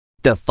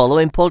The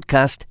following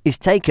podcast is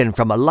taken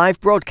from a live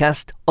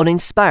broadcast on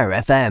Inspire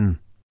FM.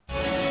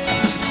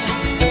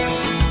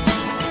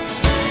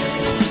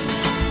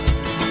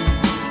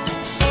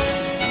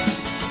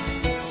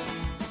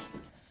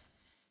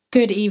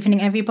 Good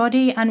evening,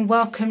 everybody, and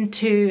welcome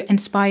to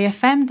Inspire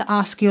FM, the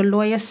Ask Your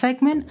Lawyer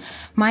segment.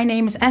 My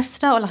name is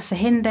Esther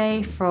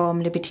Olasahinde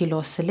from Liberty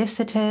Law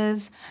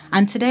Solicitors,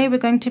 and today we're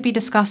going to be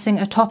discussing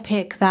a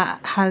topic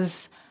that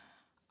has,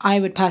 I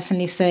would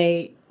personally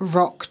say,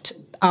 rocked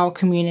our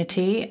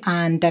community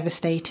and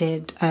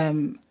devastated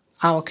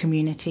our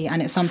community,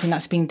 and it's something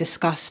that's being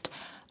discussed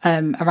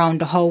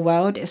around the whole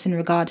world. It's in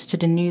regards to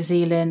the New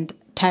Zealand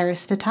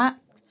terrorist attack.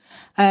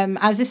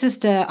 As this is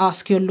the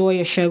Ask Your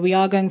Lawyer show, we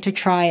are going to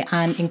try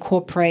and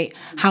incorporate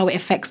how it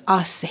affects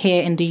us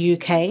here in the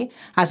UK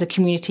as a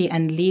community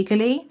and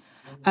legally.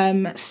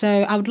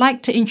 So I would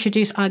like to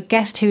introduce our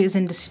guest who is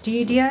in the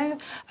studio,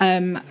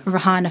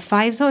 Rahana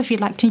Faisal. If you'd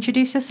like to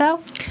introduce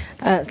yourself.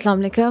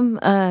 Assalamu alaikum.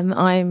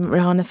 I'm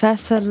Rahana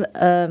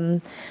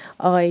Faisal.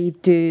 I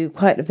do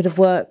quite a bit of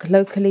work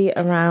locally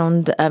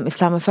around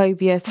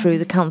Islamophobia through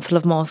the Council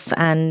of Mosques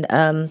and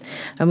a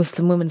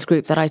Muslim women's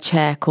group that I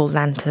chair called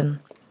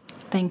Lantern.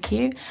 Thank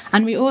you.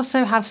 And we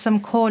also have some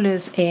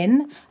callers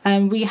in.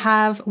 We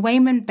have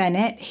Wayman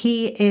Bennett.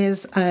 He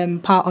is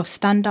part of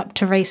Stand Up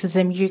to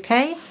Racism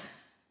UK.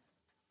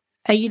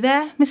 Are you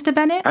there, Mr.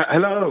 Bennett?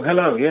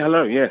 Hello. Yeah,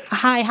 hello, yes.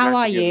 Hi, how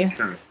are you?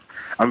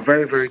 I'm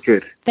very, very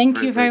good.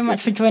 Thank you very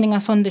much for joining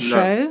us on the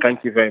show.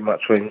 Thank you very much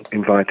for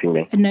inviting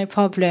me. No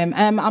problem.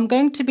 I'm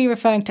going to be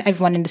referring to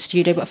everyone in the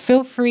studio, but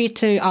feel free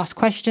to ask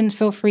questions,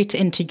 feel free to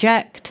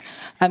interject,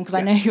 because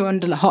I know you're on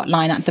the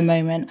hotline at the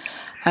moment.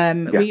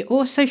 We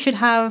also should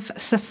have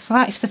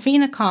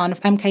Safina Khan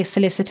of MK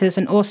Solicitors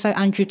and also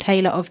Andrew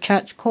Taylor of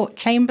Church Court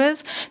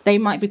Chambers. They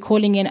might be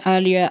calling in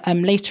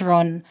later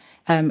on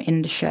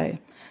in the show.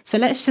 So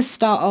let's just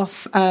start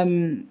off.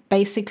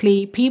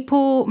 Basically,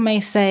 people may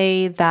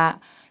say that,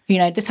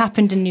 this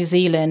happened in New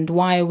Zealand.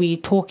 Why are we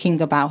talking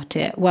about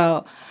it?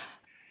 Well,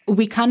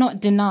 we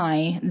cannot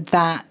deny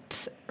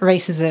that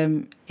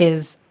racism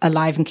is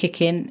alive and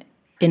kicking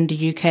in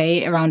the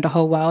UK, around the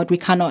whole world. We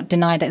cannot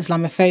deny that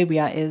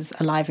Islamophobia is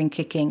alive and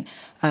kicking,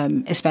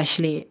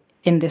 especially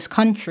in this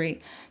country.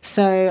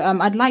 So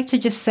I'd like to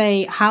just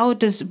say, how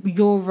does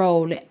your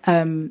role,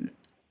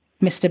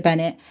 Mr.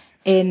 Bennett,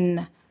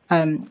 in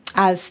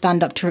as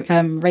Stand Up to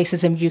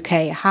Racism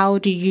UK, how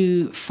do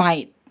you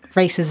fight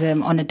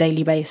racism on a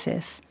daily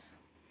basis?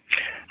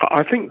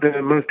 I think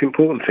the most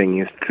important thing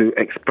is to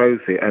expose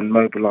it and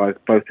mobilise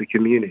both the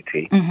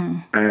community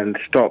and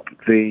stop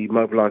the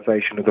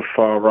mobilisation of the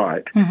far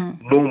right,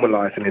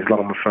 normalising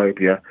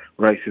Islamophobia,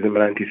 racism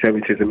and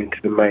anti-Semitism into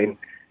the main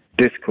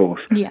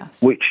discourse,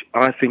 which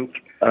I think,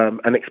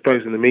 and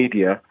exposing the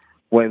media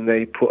when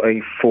they put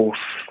a false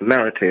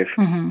narrative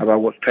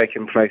about what's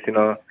taking place in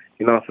our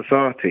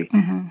society.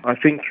 I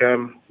think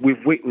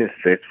we've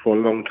witnessed this for a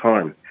long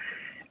time.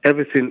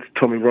 Ever since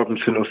Tommy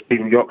Robinson or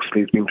Stephen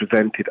Yoxley has been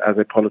presented as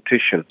a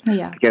politician,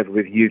 together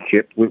with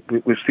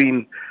UKIP, we've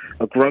seen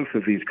a growth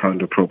of these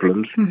kind of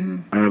problems.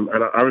 And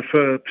I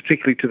refer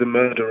particularly to the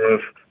murder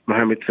of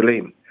Mohammed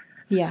Salim,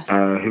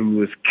 who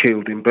was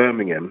killed in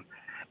Birmingham,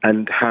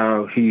 and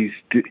how he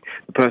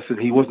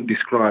wasn't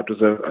described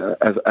as a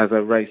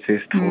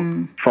racist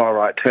or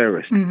far-right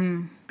terrorist,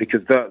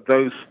 because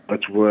those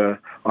words were,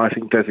 I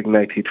think,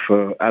 designated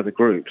for other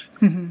groups,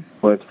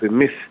 whereas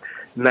the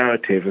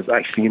narrative has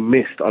actually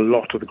missed a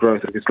lot of the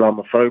growth of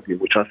Islamophobia,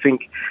 which I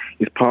think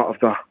is part of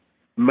the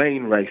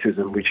main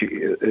racism which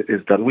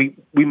is done. We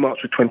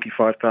marched with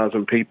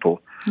 25,000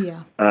 people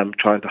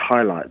trying to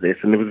highlight this,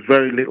 and there was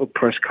very little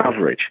press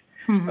coverage.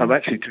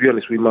 Actually, to be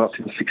honest, we marched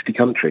in 60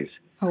 countries.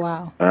 Oh,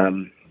 wow.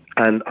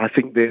 And I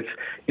think there's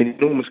an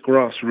enormous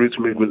grassroots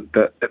movement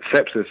that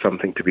accepts there's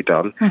something to be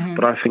done,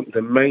 but I think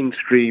the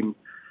mainstream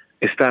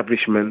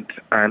establishment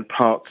and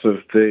parts of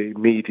the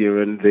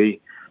media and the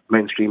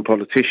mainstream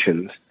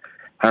politicians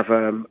have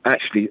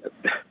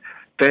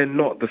they're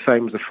not the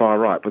same as the far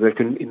right, but they've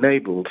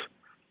enabled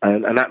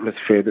an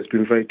atmosphere that's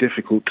been very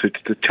difficult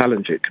to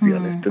challenge it, to be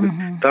honest.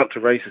 And Down to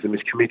Racism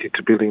is committed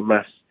to building a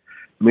mass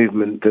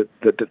movement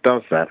that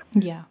does that.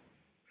 Yeah.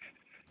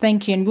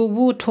 Thank you. And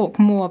we'll talk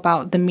more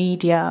about the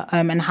media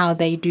and how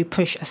they do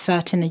push a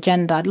certain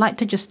agenda. I'd like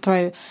to just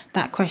throw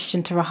that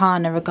question to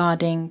Rahana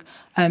regarding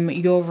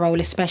your role,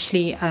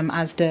 especially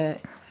as the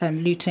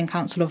Luton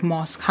Council of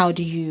Mosques. How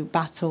do you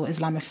battle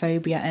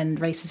Islamophobia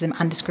and racism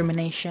and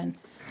discrimination?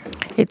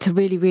 It's a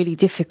really, really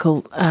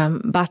difficult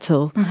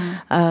battle.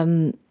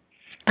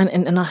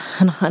 And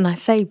I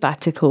say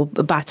battle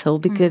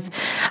because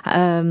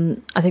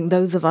I think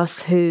those of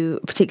us who,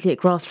 particularly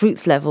at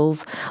grassroots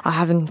levels, are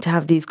having to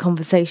have these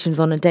conversations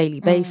on a daily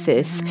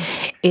basis,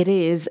 it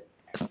is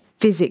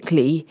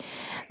physically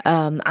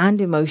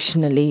and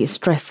emotionally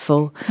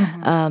stressful,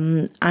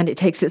 and it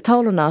takes its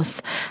toll on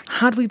us.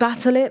 How do we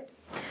battle it?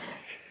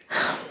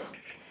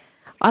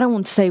 I don't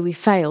want to say we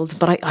failed,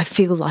 but I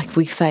feel like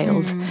we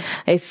failed.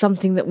 It's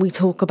something that we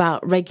talk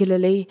about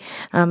regularly,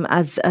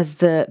 as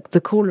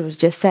the caller has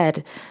just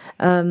said.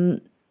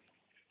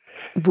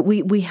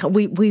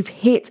 we're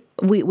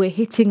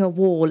hitting a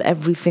wall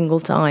every single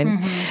time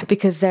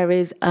because there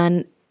is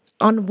an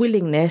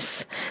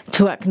unwillingness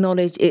to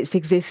acknowledge its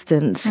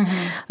existence.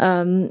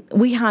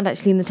 We had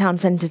actually in the town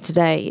centre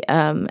today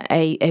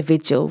a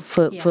vigil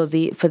for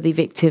the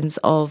victims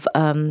of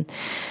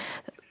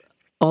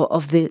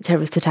the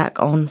terrorist attack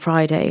on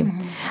Friday.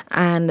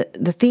 And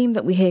the theme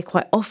that we hear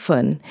quite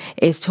often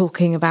is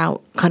talking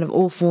about kind of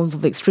all forms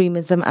of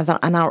extremism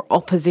and our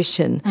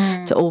opposition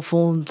to all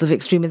forms of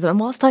extremism. And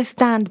whilst I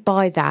stand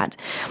by that,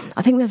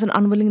 I think there's an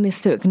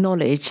unwillingness to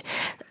acknowledge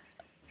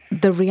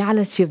the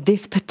reality of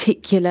this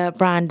particular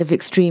brand of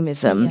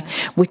extremism,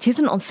 which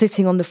isn't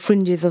sitting on the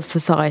fringes of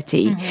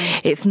society.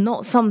 It's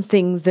not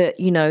something that,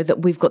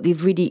 that we've got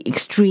these really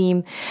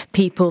extreme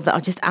people that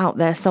are just out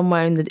there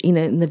somewhere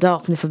in the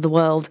darkness of the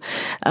world,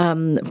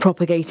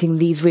 propagating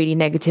these really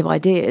negative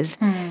ideas.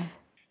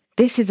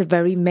 This is a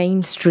very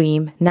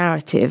mainstream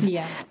narrative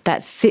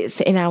that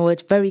sits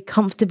very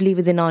comfortably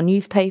within our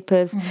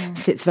newspapers,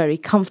 sits very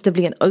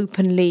comfortably and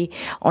openly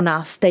on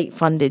our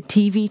state-funded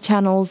TV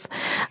channels.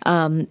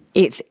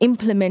 It's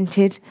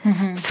implemented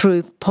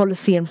through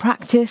policy and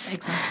practice.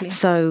 Exactly.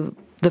 So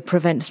the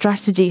Prevent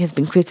strategy has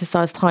been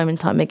criticised time and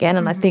time again,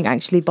 and I think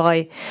actually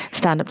by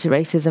Stand Up to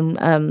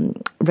Racism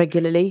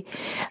regularly.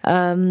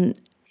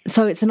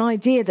 So it's an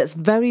idea that's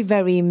very,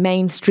 very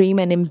mainstream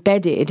and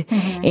embedded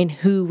in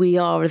who we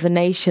are as a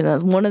nation.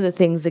 And one of the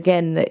things,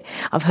 again, that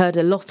I've heard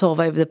a lot of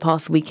over the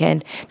past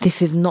weekend,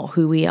 this is not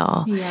who we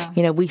are.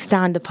 Yeah. We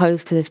stand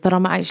opposed to this, but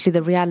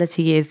the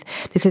reality is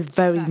this is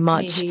very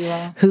much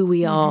who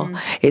we are.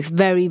 It's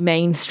very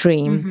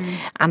mainstream.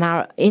 And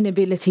our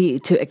inability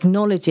to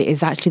acknowledge it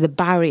is actually the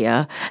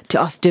barrier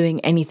to us doing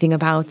anything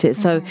about it.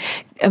 So,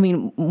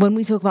 when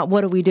we talk about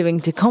what are we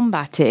doing to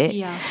combat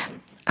it,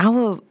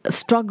 our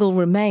struggle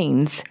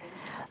remains,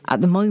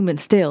 at the moment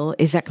still,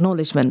 is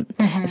acknowledgement.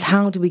 It's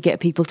how do we get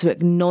people to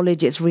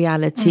acknowledge its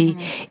reality,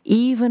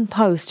 even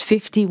post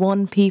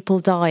 51 people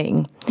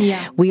dying.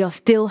 We are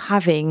still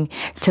having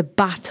to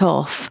bat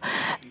off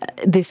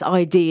this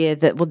idea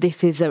that,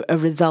 this is a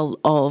result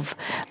of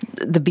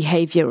the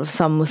behaviour of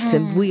some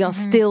Muslims. We are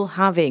still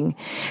having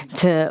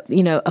to,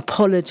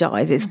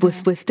 apologise.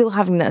 We're still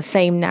having that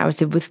same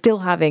narrative. We're still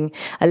having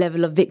a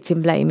level of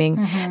victim blaming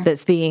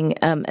that's being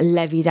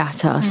levied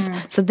at us.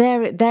 So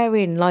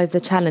therein lies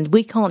the challenge.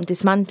 We can't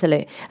dismantle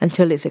it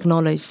until it's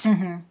acknowledged.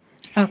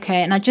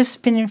 Okay, and I've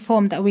just been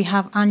informed that we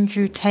have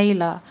Andrew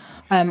Taylor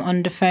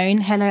on the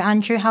phone. Hello,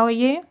 Andrew. How are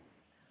you?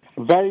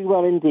 Very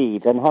well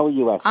indeed. And how are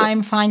you, Esther?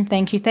 I'm fine,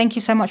 thank you. Thank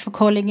you so much for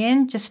calling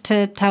in. Just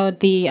to tell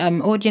the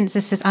audience,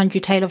 this is Andrew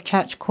Taylor of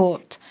Church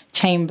Court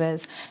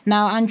Chambers.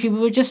 Now, Andrew, we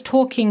were just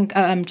talking,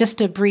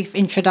 just a brief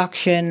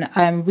introduction.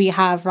 We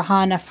have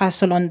Rahana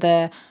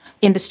Faisal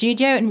in the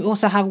studio, and we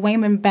also have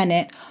Wayman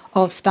Bennett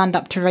of Stand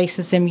Up to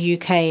Racism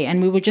UK.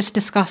 And we were just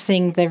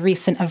discussing the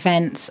recent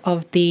events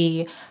of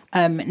the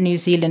New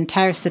Zealand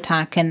terrorist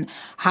attack and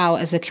how,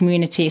 as a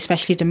community,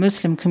 especially the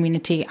Muslim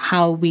community,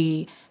 how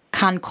we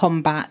can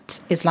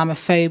combat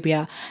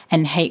Islamophobia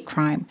and hate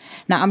crime.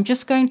 Now, I'm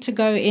just going to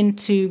go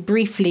into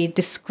briefly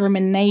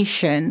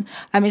discrimination.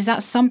 Is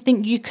that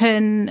something you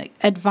can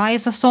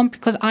advise us on?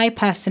 Because I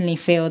personally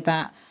feel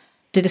that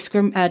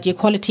the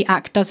Equality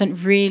Act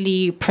doesn't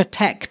really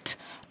protect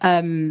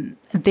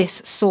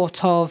this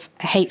sort of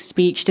hate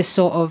speech, this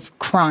sort of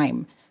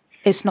crime.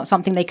 It's not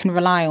something they can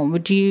rely on.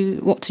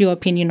 What's your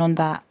opinion on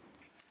that?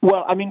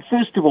 Well,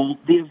 first of all,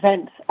 the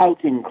events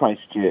out in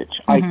Christchurch,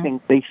 I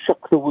think they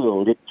shook the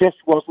world. It just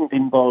wasn't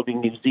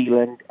involving New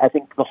Zealand. I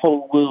think the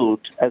whole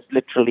world has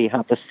literally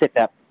had to sit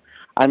up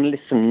and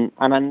listen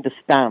and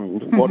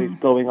understand what is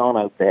going on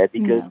out there,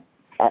 because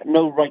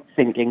no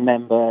right-thinking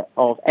member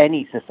of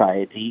any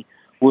society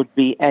would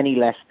be any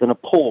less than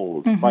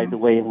appalled by the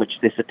way in which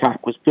this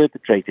attack was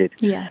perpetrated.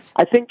 Yes.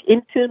 I think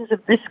in terms of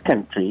this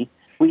country,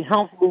 we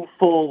have moved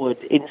forward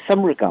in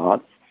some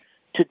regards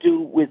to do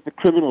with the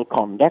criminal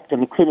conduct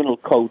and the criminal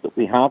code that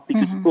we have,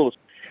 because, of course,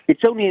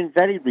 it's only in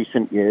very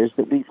recent years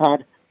that we've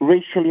had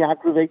racially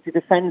aggravated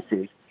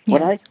offences. Yes.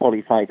 When I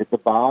qualified at the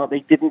bar, they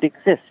didn't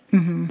exist.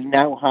 We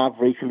now have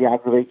racially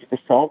aggravated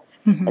assaults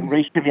and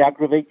racially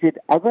aggravated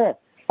other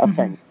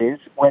offences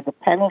where the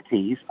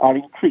penalties are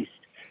increased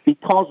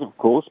because, of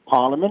course,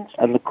 Parliament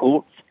and the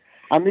courts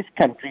and this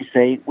country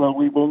say, well,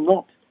 we will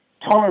not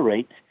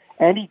tolerate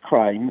any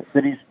crime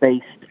that is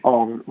based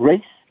on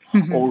race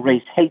or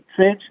race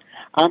hatred,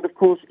 and, of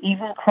course,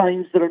 even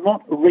crimes that are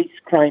not race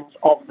crimes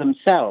of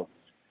themselves.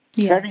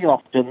 Yes. Very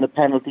often the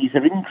penalties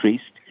are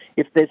increased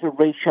if there's a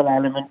racial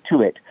element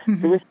to it.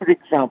 So if, for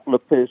example, a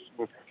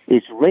person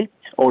is raped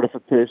or if a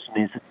person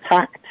is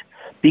attacked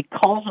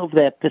because of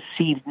their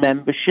perceived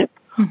membership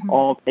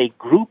of a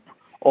group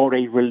or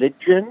a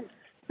religion,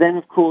 then,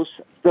 of course,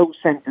 those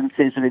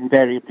sentences are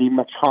invariably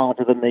much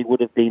harder than they would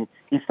have been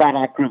if that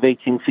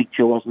aggravating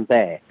feature wasn't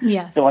there.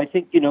 Yes. So I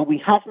think,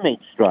 we have made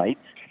strides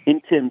in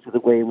terms of the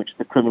way in which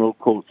the criminal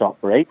courts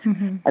operate.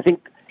 I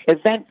think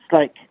events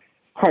like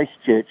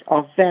Christchurch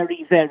are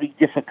very, very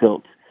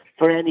difficult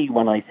for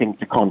anyone, I think,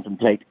 to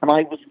contemplate. And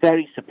I was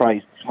very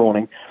surprised this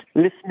morning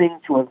listening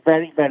to a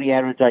very, very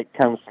erudite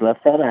councillor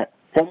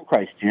from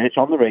Christchurch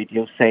on the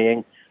radio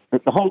saying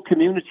that the whole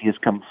community has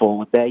come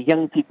forward there.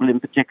 Young people in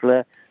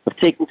particular have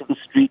taken to the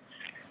streets.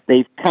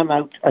 They've come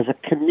out as a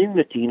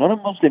community, not a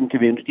Muslim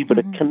community, but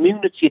a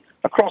community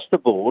across the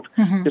board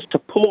to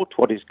support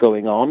what is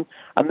going on.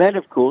 And then,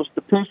 of course,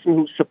 the person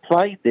who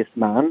supplied this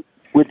man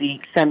with the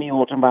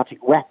semi-automatic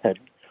weapon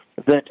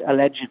that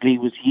allegedly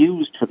was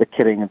used for the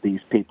killing of these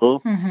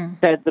people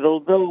said that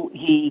although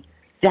he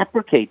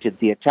deprecated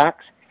the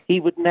attacks, he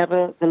would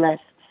nevertheless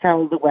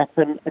sell the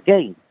weapon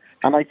again.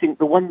 And I think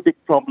the one big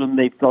problem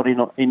they've got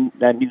in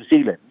New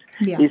Zealand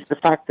is the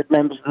fact that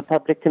members of the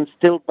public can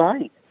still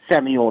buy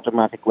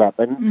semi-automatic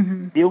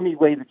weapons. The only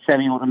way that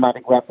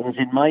semi-automatic weapons,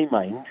 in my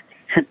mind,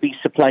 should be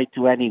supplied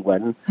to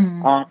anyone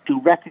are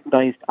to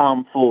recognised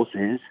armed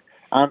forces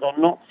and are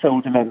not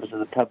sold to members of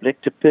the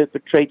public to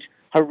perpetrate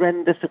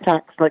horrendous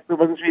attacks like the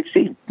ones we've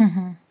seen.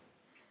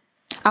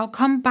 I'll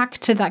come back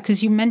to that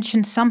because you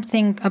mentioned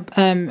something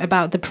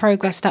about the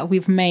progress that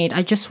we've made.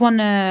 I just want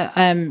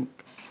to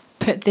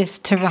put this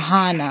to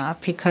Rahana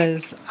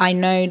because I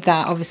know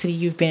that obviously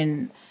you've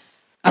been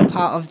a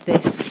part of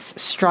this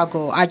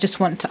struggle. I just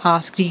want to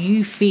ask, do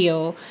you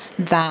feel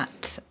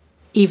that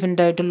even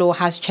though the law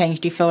has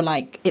changed, do you feel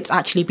like it's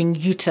actually being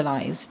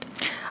utilised?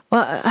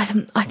 Well,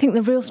 I think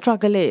the real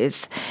struggle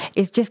is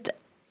just,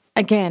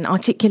 again,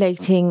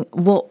 articulating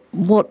what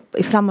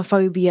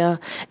Islamophobia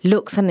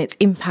looks and its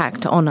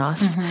impact on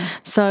us.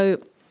 So,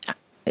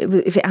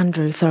 is it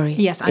Andrew? Sorry.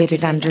 Yes, Andrew. It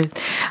is Andrew.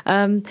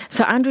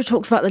 So Andrew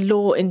talks about the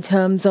law in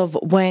terms of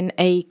when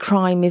a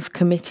crime is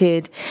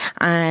committed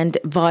and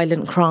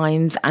violent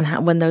crimes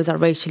and when those are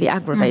racially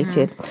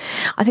aggravated.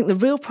 I think the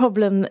real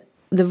problem,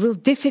 the real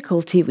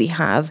difficulty we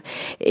have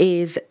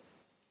is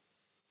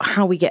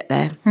how we get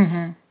there.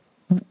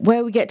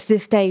 Where we get to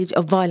this stage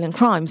of violent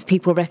crimes,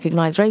 people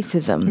recognise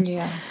racism.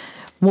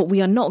 What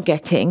we are not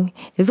getting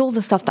is all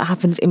the stuff that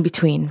happens in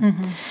between.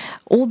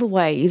 All the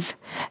ways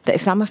that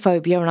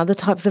Islamophobia and other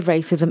types of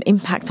racism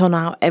impact on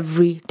our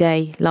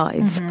everyday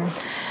lives.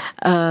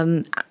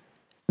 The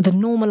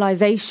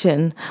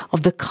normalisation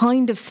of the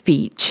kind of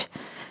speech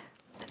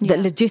that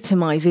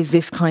legitimizes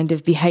this kind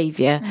of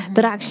behaviour,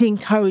 that actually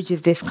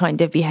encourages this kind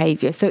of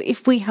behaviour. So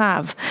if we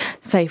have,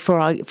 say,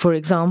 for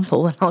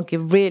example, and I'll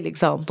give real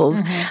examples,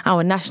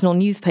 our national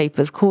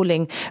newspapers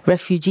calling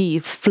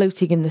refugees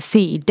floating in the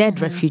sea, dead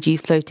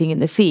refugees floating in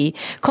the sea,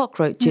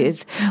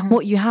 cockroaches,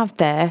 what you have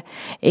there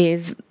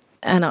is,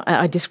 and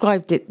I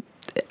described it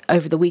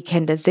over the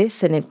weekend as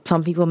this, and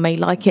some people may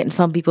like it and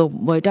some people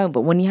don't,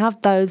 but when you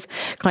have those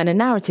kind of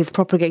narratives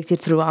propagated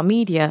through our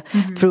media,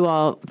 through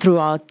our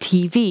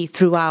TV,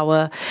 through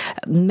our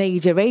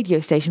major radio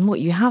stations,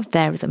 what you have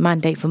there is a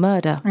mandate for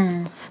murder.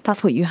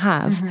 That's what you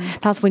have.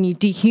 That's when you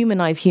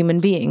dehumanize human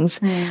beings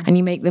and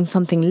you make them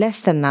something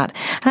less than that.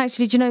 And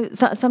actually, do you know,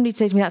 somebody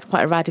said to me that's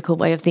quite a radical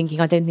way of thinking.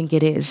 I don't think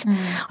it is.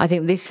 I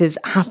think this has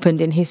happened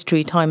in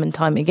history time and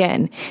time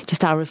again,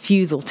 just our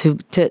refusal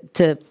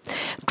to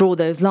draw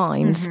those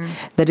lines.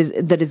 That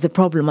is the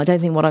problem. I don't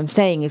think what I'm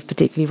saying is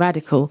particularly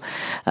radical.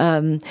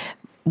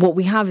 What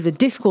we have is a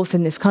discourse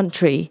in this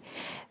country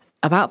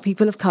about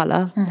people of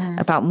colour,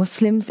 about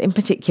Muslims in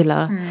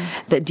particular,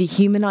 that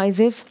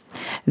dehumanises,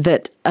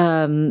 that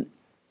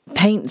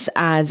paints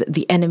as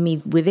the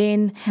enemy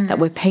within, that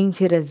we're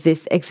painted as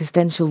this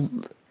existential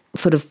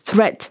sort of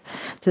threat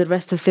to the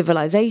rest of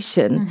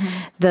civilization,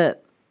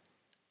 that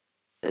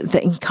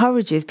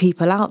encourages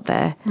people out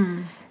there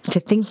to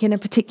think in a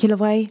particular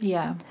way.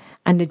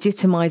 And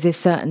legitimises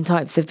certain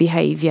types of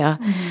behaviour.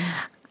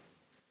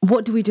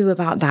 What do we do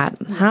about that?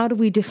 How do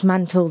we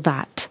dismantle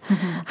that?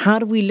 How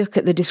do we look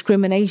at the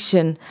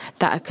discrimination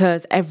that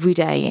occurs every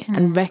day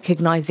and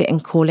recognise it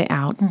and call it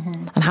out?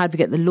 And how do we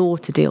get the law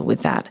to deal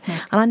with that?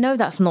 And I know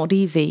that's not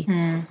easy.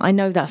 I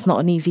know that's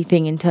not an easy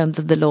thing in terms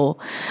of the law.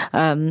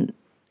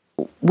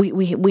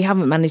 We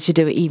haven't managed to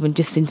do it even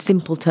just in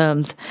simple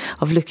terms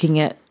of looking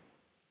at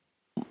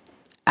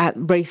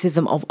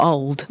racism of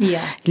old,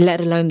 let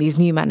alone these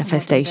new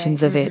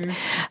manifestations of it.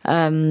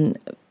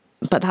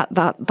 But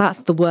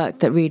that's the work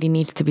that really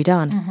needs to be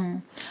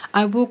done.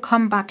 I will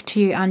come back to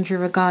you, Andrew,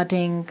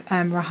 regarding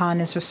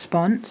Rahana's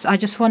response. I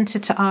just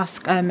wanted to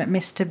ask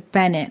Mr.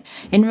 Bennett,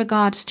 in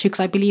regards to,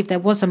 because I believe there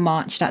was a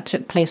march that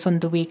took place on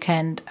the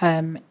weekend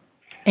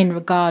in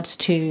regards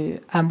to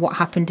what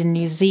happened in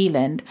New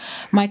Zealand.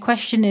 My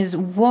question is,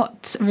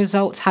 what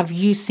results have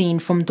you seen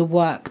from the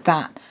work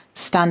that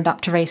Stand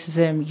Up to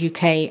Racism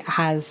UK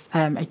has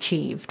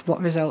achieved?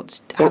 What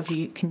results have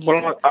you? Can you?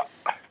 Well,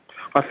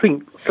 I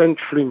think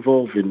centrally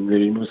involving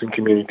the Muslim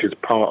community as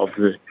part of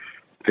the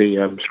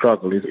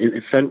struggle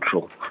is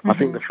central. I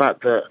think the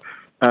fact that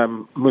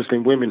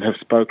Muslim women have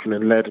spoken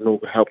and led and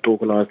helped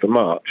organise the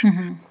march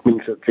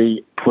means that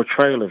the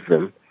portrayal of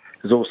them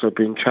has also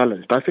been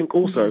challenged. I think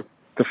also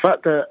the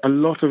fact that a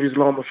lot of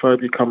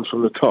Islamophobia comes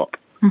from the top.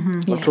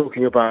 I'm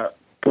talking about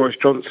Boris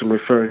Johnson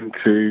referring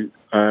to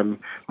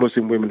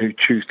Muslim women who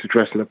choose to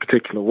dress in a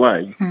particular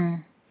way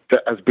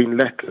that has been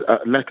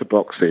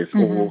letterboxes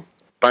or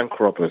bank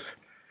robbers.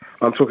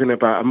 I'm talking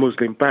about a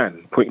Muslim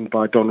ban put in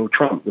by Donald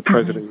Trump, the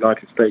President of the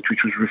United States,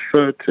 which was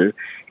referred to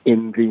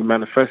in the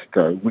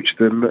manifesto, which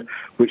the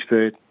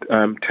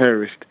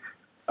terrorist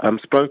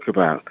spoke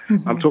about.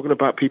 I'm talking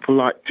about people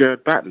like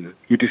Jared Batten,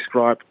 who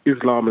described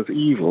Islam as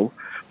evil,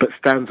 but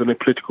stands on a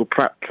political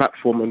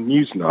platform on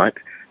Newsnight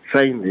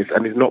saying this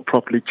and is not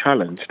properly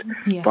challenged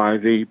by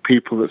the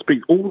people that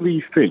speak. All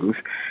these things,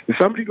 if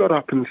somebody got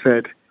up and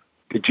said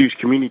the Jewish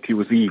community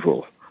was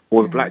evil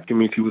or the black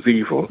community was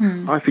evil,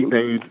 I think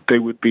they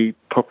would be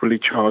properly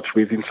charged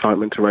with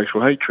incitement to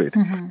racial hatred.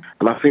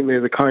 And I think they're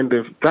the kind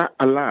of, that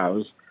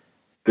allows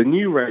the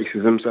new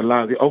racisms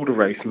allow the older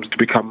racisms to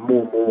become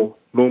more and more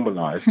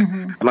normalised.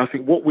 And I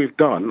think what we've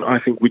done,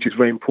 which is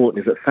very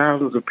important, is that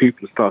thousands of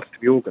people have started to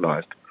be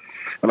organised.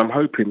 And I'm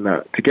hoping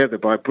that together,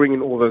 by bringing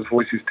all those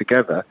voices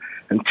together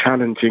and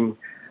challenging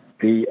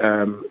the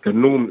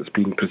norm that's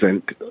been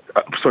presented,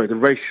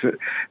 the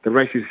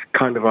racist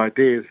kind of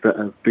ideas that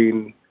have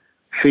been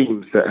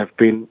themes that have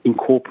been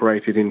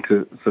incorporated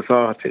into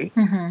society,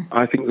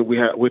 I think that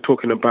we're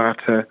talking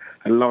about a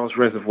large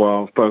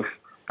reservoir of both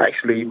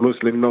actually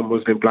Muslim,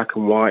 non-Muslim, black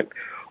and white,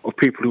 of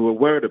people who are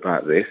worried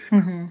about this.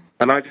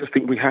 And I just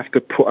think we have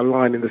to put a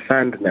line in the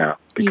sand now,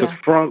 because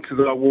France is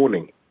our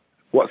warning.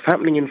 What's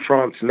happening in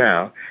France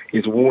now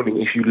is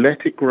warning. If you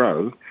let it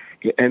grow,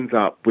 it ends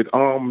up with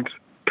armed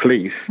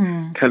police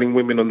telling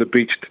women on the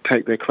beach to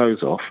take their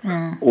clothes off,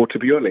 or, to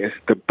be honest,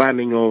 the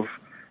banning of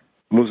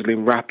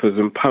Muslim rappers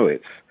and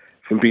poets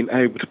from being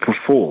able to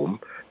perform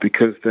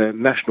because the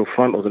National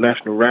Front or the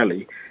National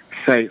Rally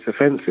say it's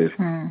offensive,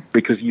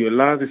 because you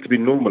allow this to be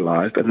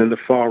normalised and then the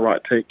far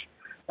right take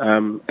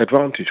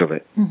advantage of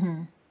it.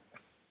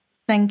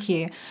 Thank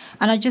you.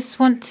 And I just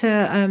want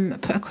to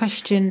put a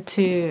question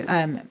to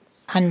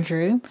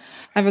Andrew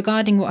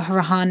regarding what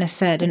Rahana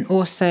said, and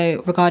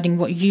also regarding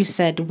what you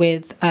said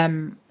with,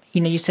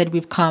 you said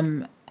we've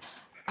come,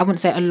 I wouldn't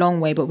say a long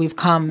way, but we've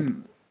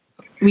taken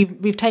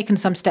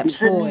some steps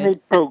forward.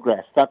 Made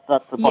progress. That's the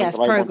point. Yes,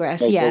 that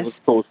progress, I want to make over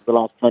the course of the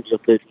last 20 or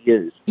 30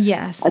 years.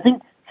 Yes. I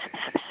think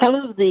some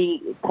of the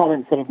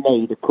comments that have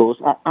made, of course,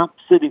 are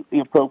absolutely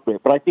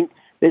appropriate, but I think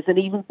there's an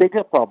even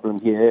bigger problem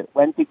here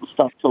when people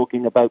start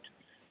talking about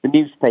the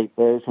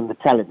newspapers and the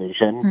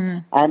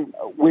television. And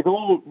with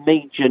all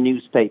major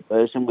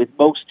newspapers and with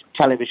most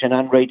television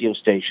and radio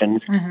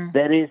stations,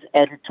 there is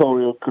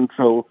editorial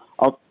control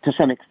to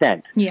some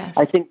extent. Yes.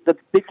 I think the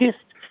biggest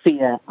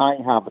fear I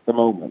have at the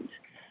moment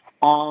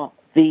are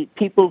the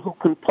people who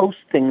can post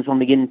things on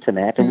the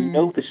internet, and we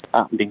know this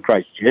happened in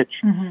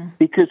Christchurch,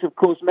 because, of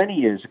course, many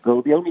years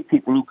ago, the only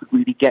people who could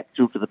really get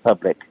through to the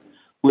public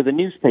were the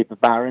newspaper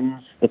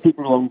barons, the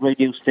people who own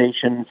radio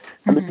stations,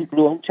 and the people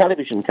who own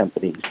television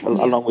companies,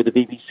 along with the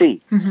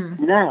BBC.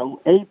 Now,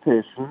 a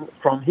person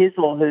from his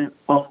or her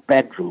own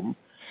bedroom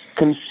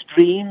can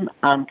stream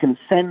and can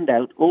send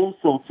out all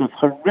sorts of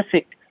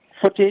horrific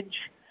footage,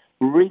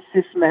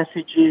 racist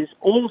messages,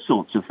 all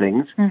sorts of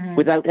things,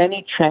 without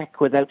any check,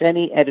 without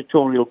any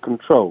editorial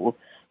control.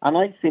 And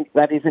I think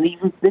that is an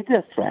even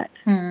bigger threat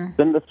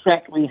than the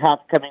threat we have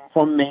coming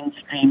from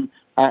mainstream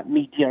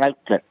media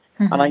outlets.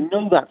 And I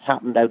know that's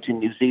happened out in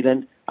New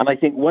Zealand, and I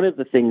think one of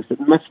the things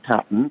that must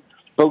happen,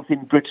 both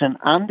in Britain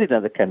and in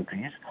other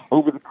countries,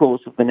 over the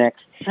course of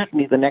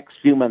certainly the next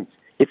few months,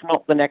 if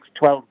not the next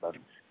 12 months,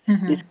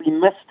 is we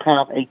must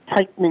have a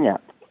tightening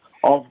up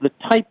of the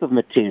type of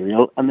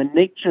material and the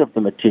nature of the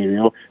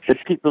material that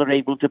people are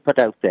able to put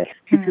out there.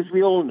 Because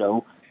we all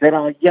know there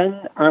are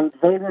young and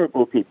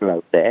vulnerable people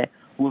out there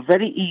who are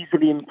very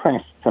easily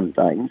impressed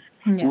sometimes,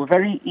 who are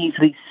very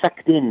easily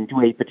sucked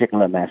into a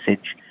particular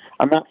message.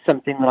 And that's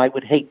something that I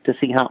would hate to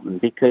see happen,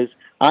 because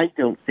I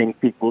don't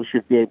think people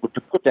should be able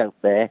to put out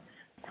there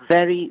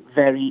very,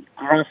 very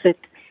graphic,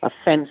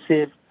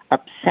 offensive,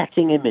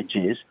 upsetting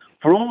images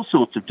for all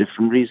sorts of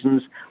different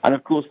reasons. And,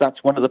 of course,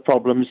 that's one of the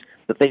problems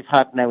that they've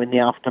had now in the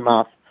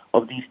aftermath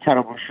of these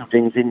terrible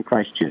shootings in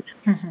Christchurch.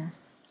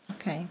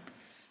 Okay.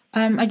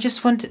 I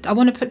want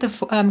to put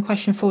the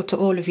question forward to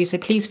all of you, so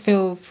please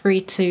feel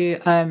free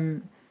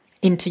to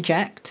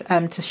interject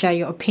to share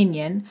your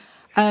opinion.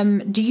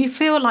 Do you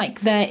feel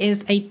like there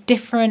is a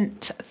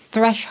different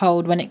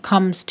threshold when it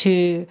comes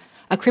to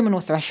a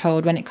criminal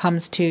threshold when it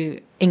comes to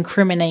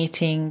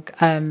incriminating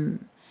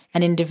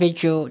an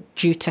individual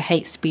due to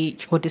hate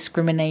speech or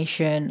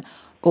discrimination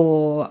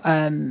or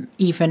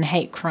even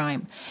hate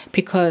crime?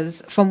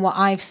 Because from what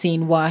I've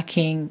seen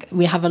working,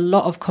 we have a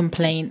lot of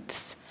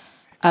complaints,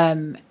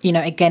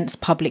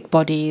 against public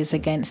bodies,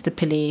 against the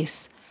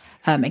police,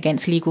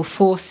 against legal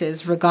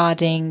forces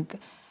regarding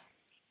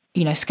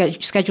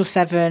Schedule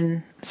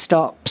 7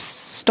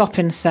 stop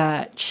and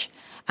search.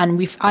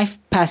 And I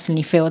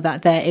personally feel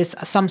that there is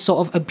some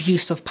sort of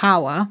abuse of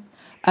power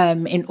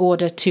in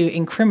order to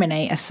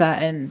incriminate a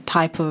certain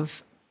type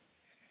of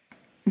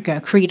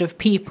creed of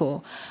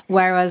people.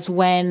 Whereas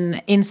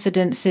when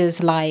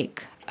incidences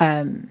like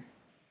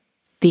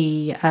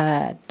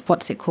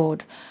what's it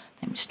called?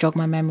 Let me just jog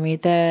my memory.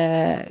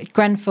 The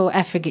Grenfell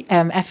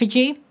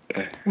effigy,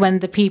 when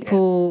the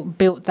people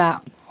built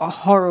that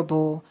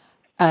horrible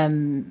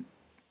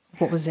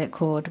what was it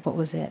called? What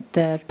was it?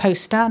 The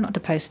poster, not the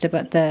poster,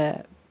 but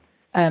the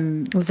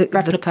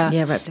replica.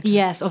 Replica.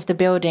 Yes, of the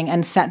building,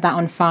 and set that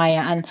on fire.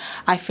 And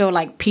I feel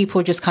like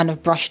people just kind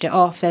of brushed it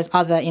off. There's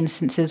other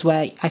instances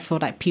where I feel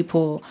like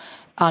people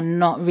are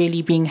not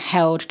really being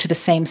held to the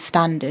same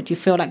standard. You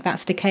feel like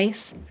that's the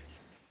case?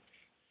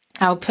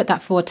 I'll put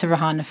that forward to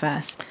Rahana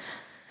first.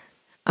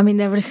 I mean,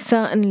 there is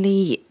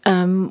certainly,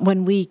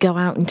 when we go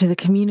out into the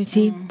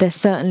community, there's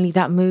certainly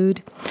that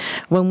mood.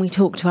 When we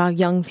talk to our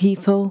young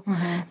people,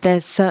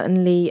 there's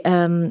certainly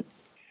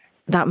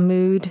that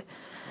mood.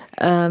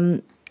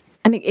 And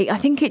I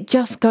think it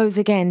just goes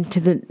again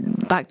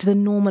back to the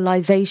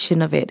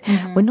normalisation of it.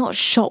 We're not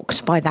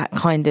shocked by that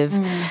kind of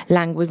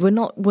language.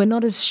 We're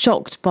not as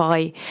shocked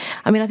by.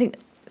 I mean, I think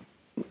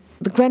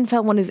the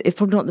Grenfell one is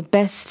probably not the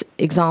best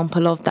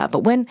example of that.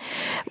 But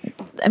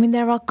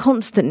there are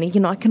constantly,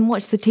 I can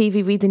watch the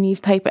TV, read the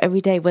newspaper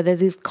every day where there's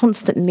these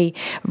constantly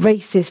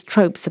racist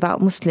tropes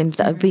about Muslims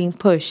that are being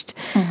pushed,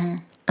 and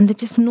they're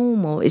just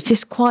normal. It's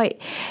just quite.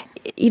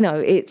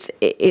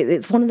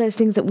 It's one of those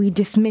things that we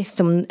dismiss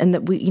them, and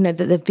that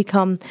that they've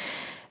become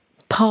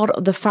part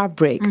of the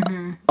fabric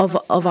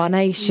of our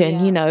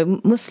nation. Yeah.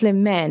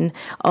 Muslim men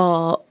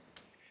are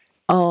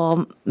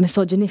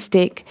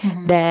misogynistic,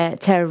 they're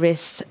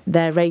terrorists,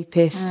 they're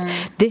rapists.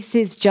 This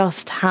is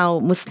just how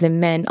Muslim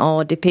men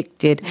are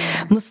depicted.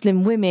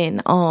 Muslim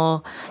women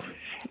are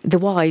the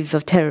wives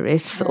of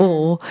terrorists,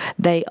 or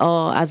they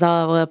are, as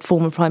our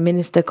former Prime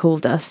Minister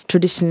called us,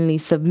 traditionally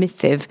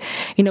submissive.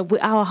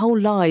 Our whole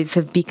lives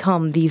have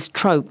become these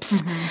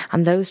tropes,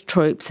 and those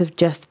tropes have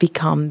just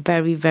become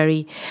very,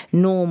 very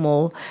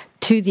normal,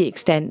 to the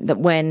extent that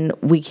when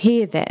we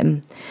hear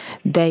them,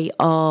 they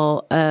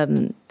are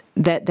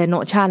they're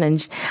not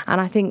challenged.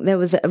 And I think there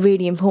was a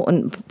really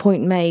important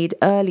point made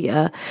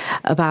earlier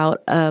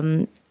about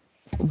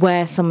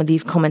where some of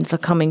these comments are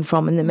coming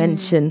from, and the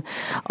mention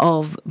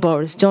of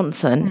Boris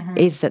Johnson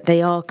is that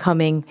they are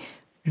coming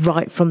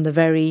right from the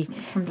very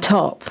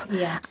top.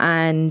 Yeah.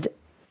 And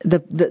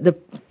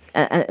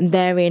and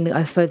therein,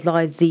 I suppose,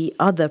 lies the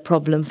other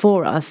problem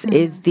for us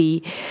is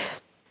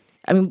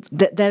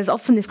there's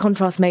often this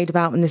contrast made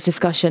about in this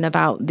discussion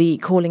about the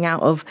calling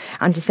out of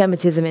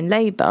anti-Semitism in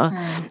Labour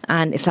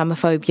and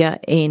Islamophobia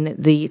in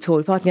the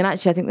Tory party. And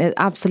actually, I think there's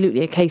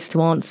absolutely a case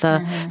to answer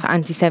for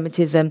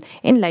anti-Semitism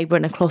in Labour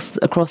and across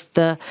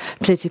the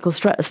political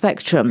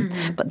spectrum.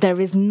 But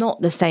there is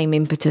not the same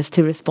impetus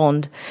to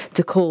respond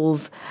to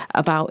calls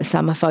about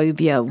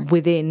Islamophobia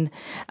within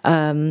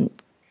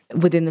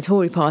the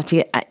Tory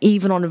party,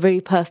 even on a very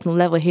personal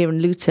level here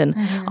in Luton.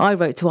 I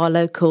wrote to our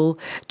local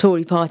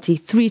Tory party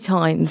 3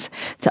 times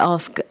to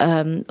ask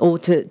or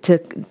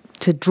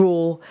to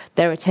draw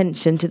their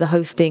attention to the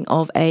hosting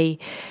of a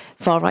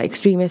far-right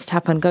extremist,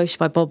 Tapan Ghosh,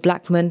 by Bob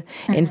Blackman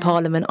in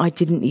Parliament. I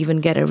didn't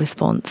even get a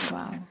response.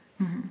 Wow.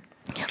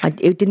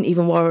 It didn't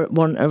even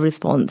want a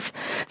response.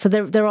 So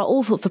there are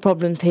all sorts of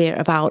problems here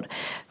about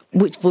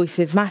which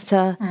voices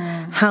matter,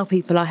 how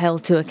people are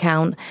held to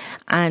account,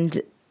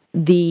 and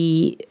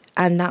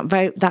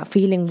that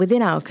feeling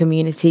within our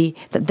community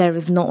that there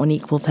is not an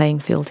equal playing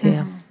field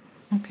here.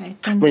 Okay,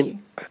 thank you.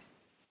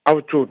 I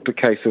would draw the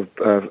case of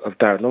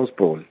Darren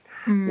Osborne,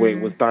 where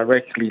it was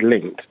directly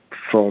linked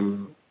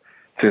from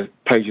the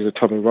pages of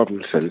Tommy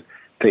Robinson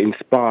that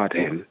inspired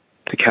him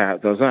to carry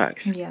out those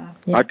acts. Yeah.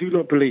 I do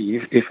not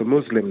believe if a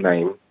Muslim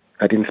name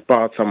had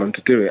inspired someone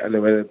to do it and they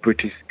were a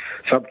British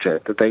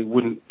subject, that they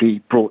wouldn't be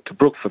brought to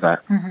book for that.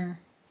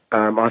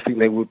 I think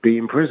they would be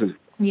in prison.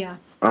 Yeah.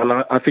 And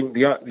I think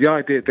the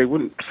idea they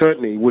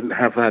certainly wouldn't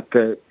have had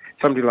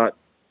somebody like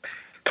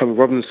Tommy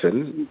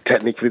Robinson.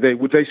 Technically,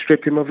 would they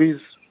strip him of his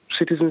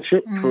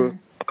citizenship for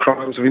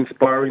crimes of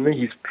inspiring me?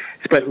 He's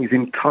spent his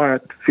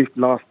entire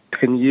last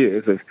 10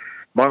 years of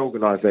my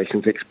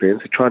organisation's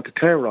experience of trying to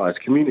terrorise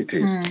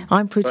communities.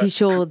 I'm pretty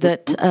sure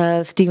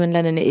that Stephen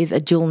Lennon is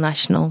a dual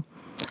national.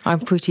 I'm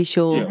pretty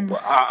sure. Yeah,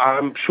 well,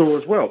 I'm sure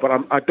as well, but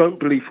I don't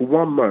believe for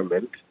one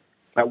moment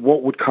that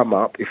what would come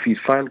up if he's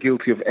found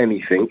guilty of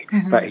anything,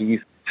 that his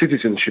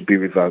citizens should be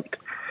revoked.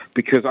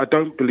 Because I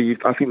think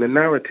the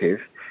narrative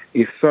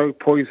is so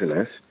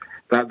poisonous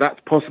that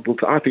that's possible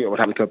I think it would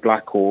happen to a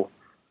black or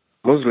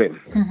Muslim.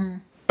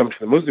 Come to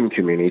the Muslim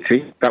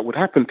community, that would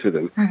happen to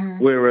them.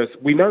 Whereas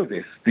we know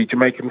this, the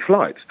Jamaican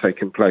flights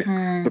taking place,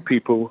 the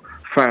people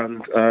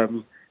found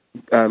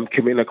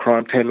committing a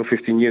crime 10 or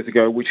 15 years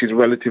ago, which is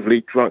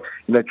relatively drunk,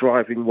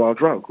 driving while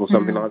drunk or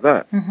something like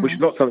that, which is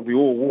not something we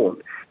all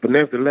want. But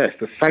nevertheless,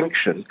 the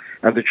sanction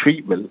and the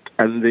treatment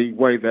and the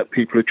way that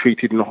people are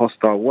treated in a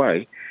hostile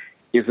way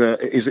is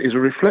a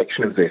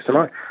reflection of this.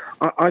 And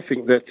I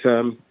think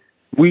that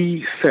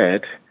we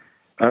said,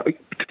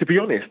 to be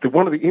honest, that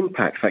one of the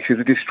impacts actually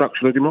is the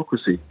destruction of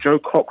democracy. Joe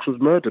Cox was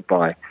murdered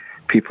by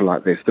people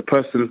like this. The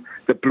person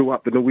that blew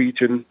up the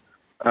Norwegian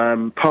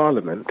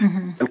Parliament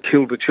and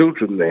killed the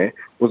children there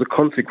was a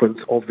consequence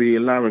of the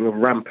allowing of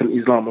rampant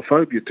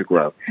Islamophobia to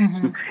grow.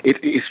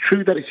 It's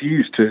true that it's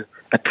used to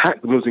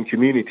attack the Muslim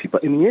community,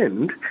 but in the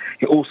end,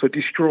 it also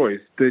destroys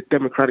the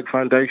democratic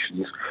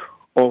foundations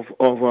of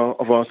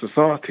our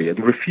society, and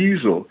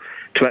refusal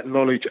to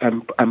acknowledge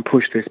and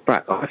push this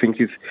back, I think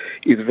is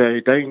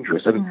very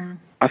dangerous. And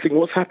I think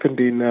what's happened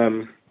in,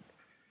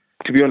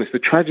 to be honest, the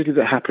tragedy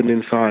that happened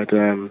inside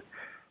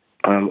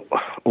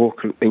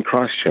Auckland, in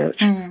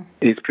Christchurch,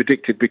 is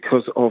predicted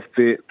because of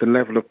the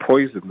level of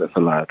poison that's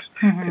allowed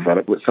to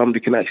develop, where somebody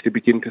can actually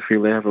begin to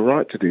feel they have a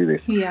right to do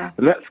this. Yeah.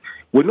 And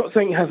we're not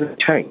saying it hasn't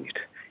changed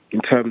in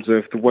terms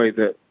of the way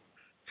that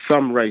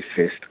some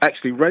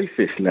actually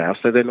racist now,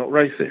 so they're not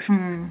racist.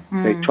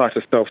 They try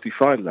to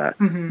self-define that,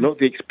 not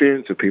the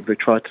experience of people. They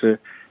try to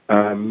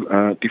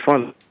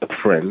define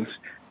friends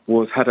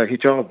had a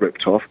hijab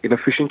ripped off in a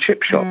fish and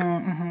chip shop.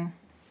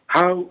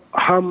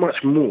 How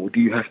much more do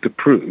you have to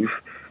prove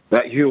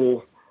that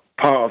you're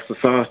part of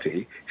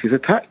society? She's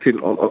attacked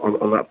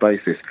on that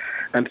basis.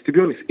 And to be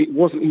honest, it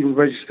wasn't even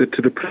registered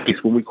to the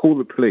police. When we call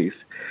the police,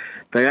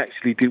 they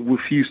actually did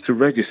refuse to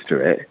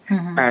register it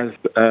as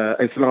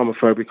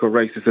Islamophobic or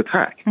racist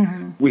attack.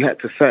 We had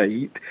to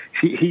say,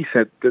 he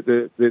said that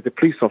the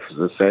police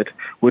officer said,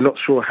 we're not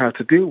sure how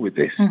to deal with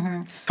this.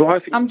 So I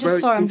think I'm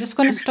just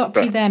going to stop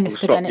you there,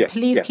 Mr. Bennett.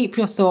 Please keep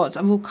your thoughts,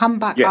 and we'll come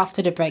back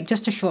after the break.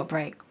 Just a short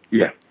break.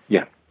 Yeah.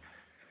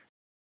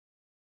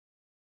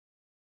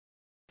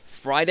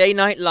 Friday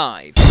Night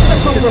Live.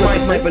 I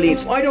compromise my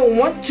beliefs. I don't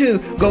want to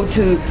go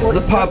to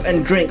the pub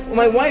and drink.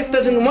 My wife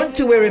doesn't want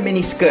to wear a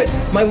miniskirt.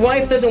 My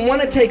wife doesn't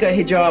want to take her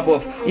hijab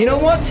off. You know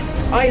what?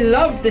 I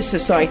love this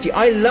society.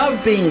 I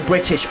love being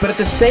British. But at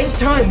the same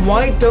time,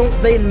 why don't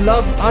they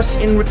love us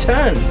in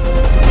return?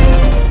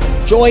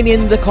 Join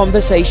in the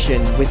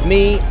conversation with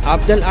me,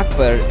 Abdul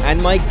Akbar,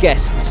 and my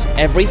guests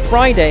every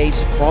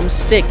Fridays from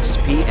 6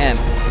 p.m.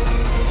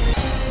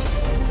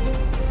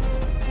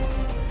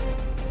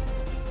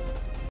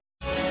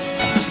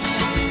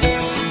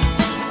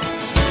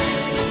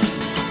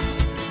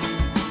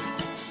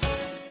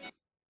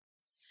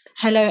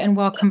 Hello and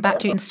welcome back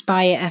to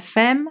Inspire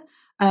FM,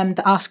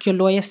 the Ask Your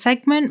Lawyer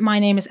segment. My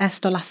name is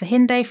Esther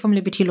Lasahinde from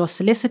Liberty Law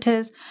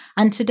Solicitors,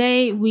 and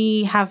today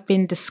we have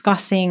been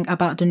discussing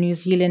about the New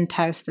Zealand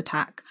terrorist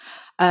attack.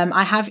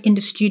 I have in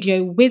the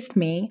studio with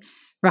me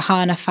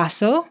Rahana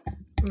Faisal.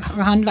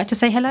 Rahan, would you like to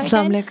say hello?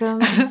 Assalamu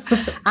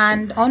alaikum.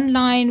 And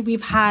online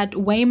we've had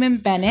Wayman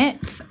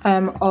Bennett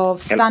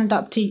of Stand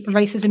Up to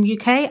Racism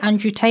UK,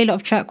 Andrew Taylor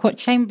of Church Court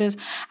Chambers,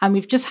 and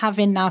we've just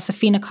having now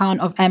Safina Khan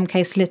of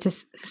MK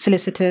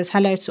Solicitors.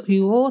 Hello to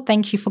you all.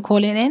 Thank you for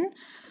calling in.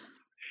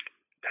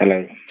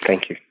 Hello.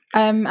 Thank you.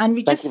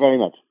 Thank you very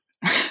much.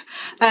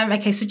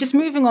 Okay, so just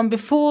moving on,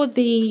 before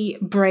the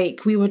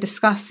break, we were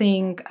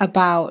discussing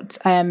about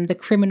the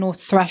criminal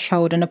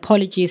threshold, and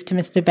apologies to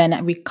Mr.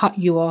 Bennett, we cut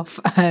you off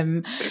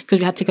because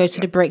we had to go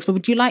to the breaks. But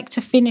would you like to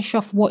finish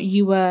off what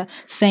you were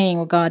saying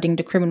regarding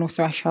the criminal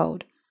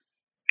threshold?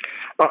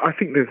 I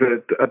think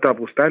there's a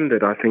double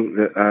standard. I think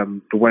that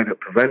the way that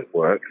Prevent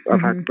works,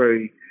 I've had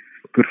very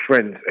good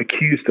friends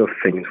accused of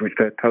things which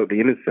they're totally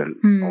innocent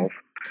of,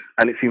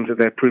 and it seems that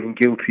they're proven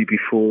guilty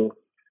before.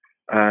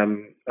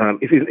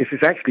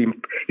 It's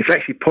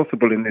actually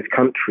possible in this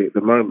country at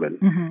the moment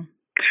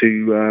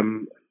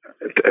to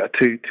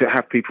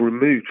have people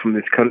removed from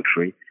this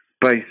country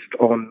based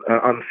on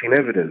unseen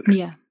evidence.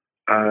 Yeah.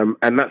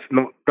 And that's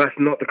not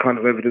the kind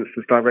of evidence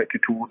that's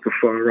directed towards the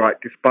far right,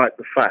 despite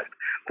the fact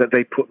that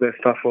they put their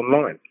stuff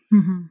online.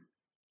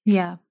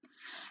 Yeah.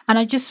 And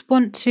I just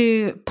want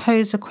to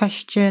pose a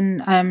question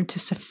to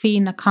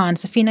Safina Khan.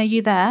 Safina, are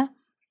you there?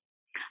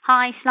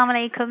 Hi, Assalamu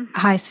alaikum.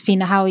 Hi,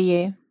 Safina, how are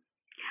you?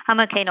 I'm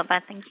okay, not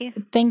bad, thank you.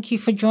 Thank you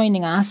for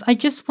joining us. I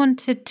just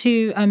wanted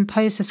to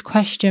pose this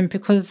question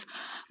because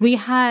we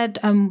had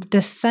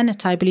the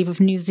Senator, I believe, of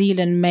New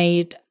Zealand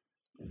made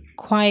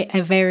quite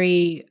a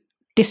very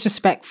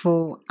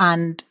disrespectful,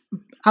 and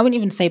I wouldn't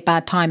even say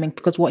bad timing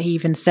because what he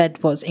even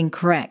said was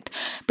incorrect,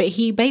 but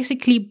he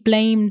basically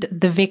blamed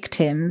the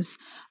victims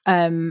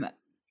and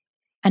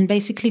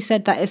basically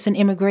said that it's an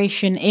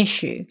immigration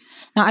issue.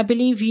 Now, I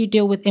believe you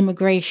deal with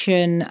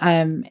immigration,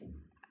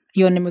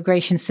 you're an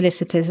immigration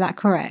solicitor, is that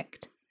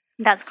correct?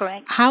 That's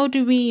correct. How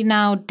do we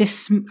now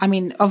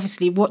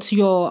obviously, what's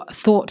your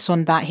thoughts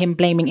on that, him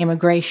blaming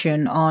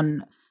immigration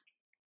on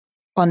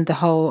the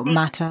whole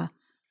matter?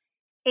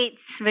 It's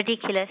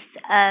ridiculous,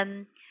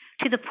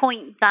 to the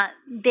point that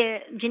the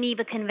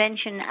Geneva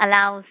Convention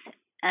allows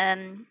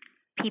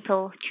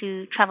people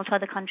to travel to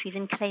other countries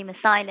and claim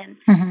asylum.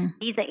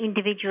 These are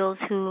individuals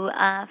who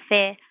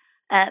fear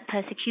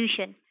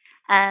persecution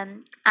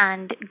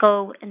and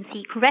go and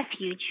seek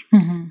refuge.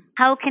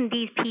 How can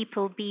these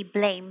people be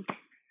blamed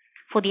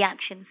for the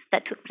actions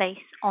that took place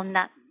on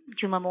that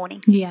Juma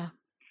morning? Yeah.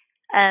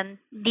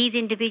 These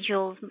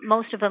individuals,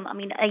 most of them,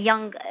 a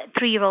young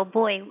 3-year-old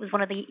boy was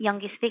one of the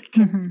youngest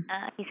victims.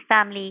 His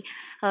family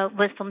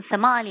was from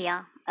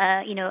Somalia.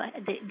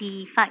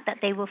 The fact that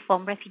they were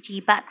from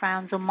refugee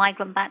backgrounds or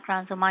migrant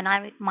backgrounds or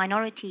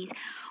minorities.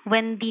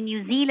 When the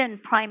New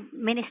Zealand Prime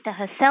Minister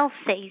herself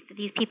says that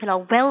these people are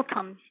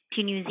welcome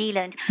to New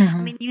Zealand.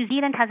 New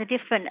Zealand has a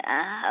different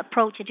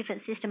approach, a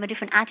different system, a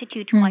different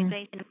attitude to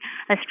migration.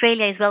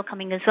 Australia is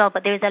welcoming as well,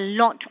 but there is a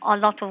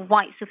lot of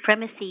white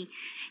supremacy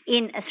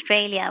in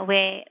Australia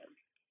where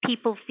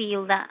people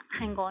feel that,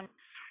 hang on,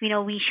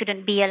 we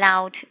shouldn't be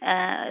allowed,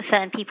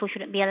 certain people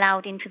shouldn't be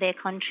allowed into their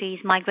countries.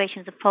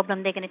 Migration is a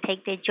problem. They're going to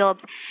take their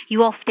jobs.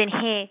 You often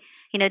hear,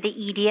 the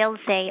EDL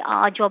say,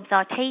 our jobs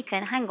are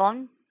taken. Hang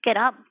on, get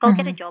up, go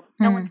get a job.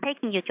 No one's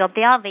taking your job.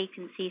 There are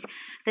vacancies.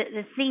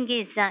 The thing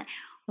is that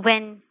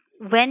when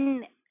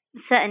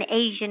certain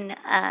Asian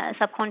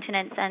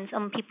subcontinents and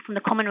some people from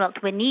the Commonwealth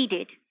were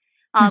needed,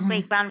 our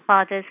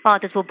great-grandfathers,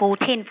 fathers were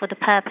brought in for the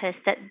purpose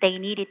that they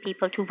needed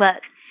people to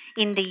work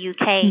in the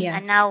UK. Yes.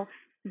 And now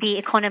the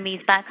economy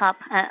is back up.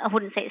 I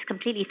wouldn't say it's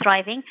completely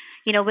thriving.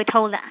 We're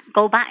told that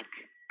go back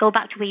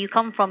to where you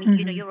come from.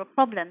 You're a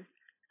problem.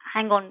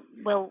 Hang on.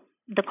 Well,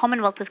 the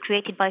Commonwealth was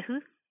created by who?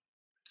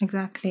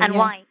 Exactly. And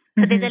why?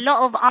 So there's a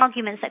lot of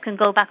arguments that can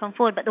go back and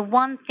forth. But the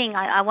one thing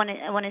I want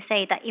to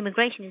say that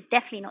immigration is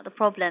definitely not the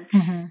problem.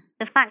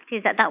 The fact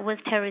is that was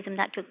terrorism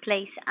that took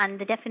place, and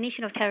the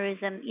definition of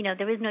terrorism,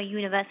 there is no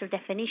universal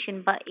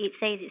definition, but it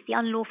says it's the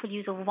unlawful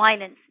use of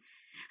violence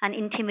and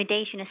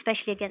intimidation,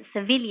 especially against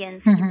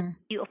civilians, in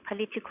pursuit of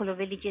political or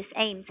religious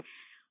aims.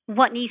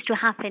 What needs to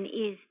happen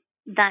is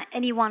that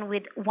anyone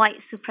with white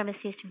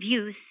supremacist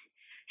views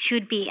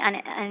should be,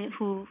 and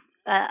who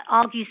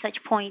argue such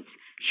points,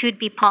 should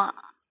be part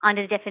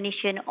under the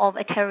definition of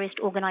a terrorist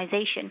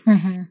organization.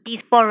 These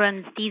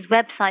forums, these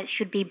websites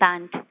should be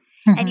banned.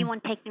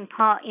 Anyone taking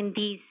part in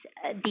these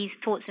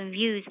thoughts and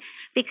views,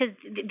 because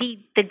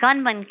the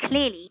gunman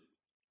clearly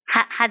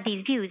had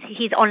these views.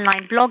 His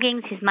online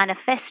bloggings, his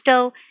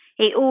manifesto,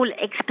 it all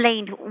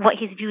explained what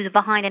his views are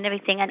behind and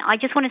everything. And I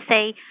just want to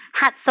say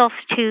hats off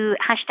to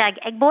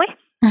 #Eggboy.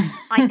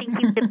 I think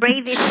he's the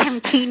bravest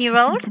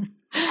 17-year-old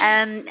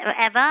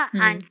ever.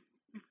 And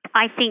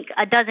I think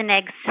a dozen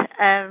eggs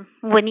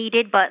were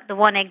needed, but the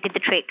one egg did the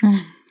trick.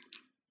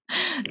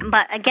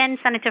 But again,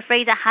 Senator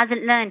Fraser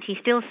hasn't learned. He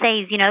still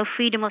says,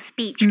 freedom of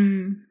speech.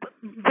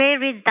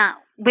 Where is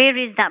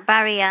that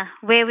barrier?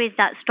 Where is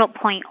that stop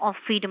point of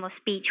freedom of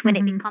speech when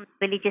it becomes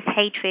religious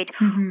hatred,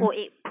 or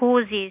it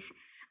causes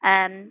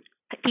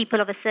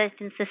people of a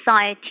certain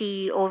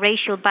society or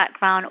racial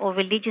background or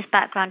religious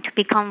background to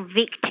become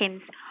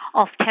victims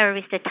of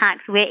terrorist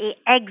attacks, where it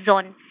eggs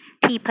on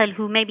people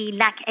who maybe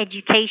lack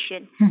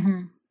education?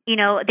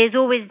 There's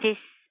always this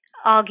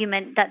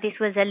argument that this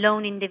was a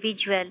lone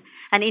individual,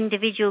 an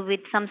individual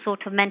with some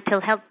sort of mental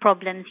health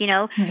problems,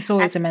 It's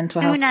always a mental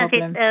health problem. As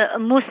soon as it's a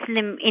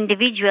Muslim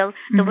individual,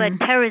 the word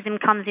terrorism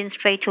comes in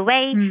straight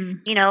away.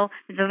 The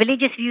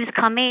religious views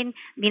come in.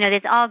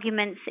 There's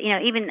arguments,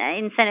 even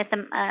in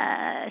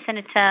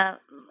Senator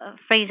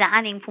Fraser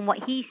Anning, from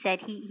what he said,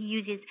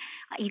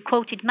 he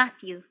quoted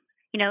Matthew,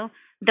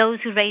 those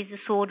who raise the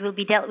sword will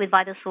be dealt with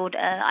by the sword.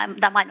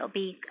 That might not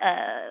be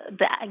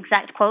the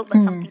exact quote, but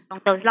something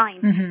along those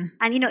lines.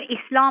 And,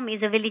 Islam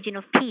is a religion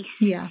of peace.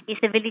 Yeah. It's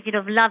a religion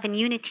of love and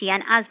unity.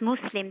 And as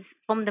Muslims,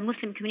 from the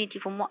Muslim community,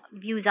 from what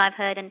views I've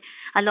heard and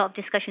a lot of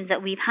discussions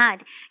that we've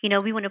had,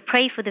 we want to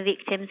pray for the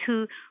victims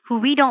who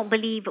we don't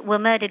believe were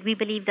murdered. We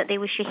believe that they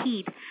were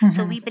shaheed.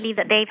 So we believe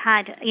that they've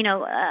had,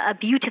 a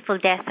beautiful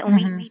death. And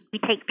we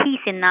take peace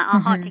in that. Our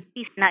heart takes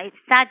peace in that. It's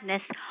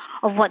sadness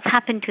of what's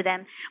happened to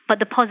them. But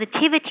the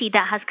positivity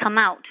that has come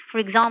out, for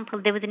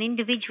example, there was an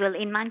individual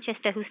in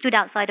Manchester who stood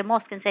outside a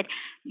mosque and said,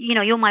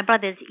 you're my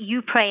brothers,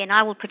 you pray and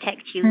I will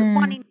protect you.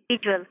 One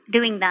individual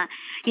doing that.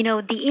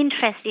 The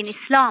interest in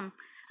Islam,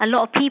 a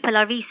lot of people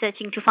are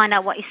researching to find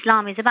out what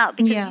Islam is about,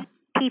 because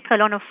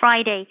people on a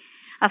Friday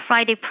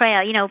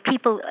prayer,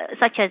 people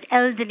such as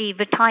elderly,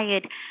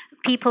 retired,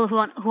 people who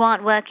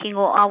aren't working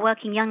or are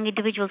working, young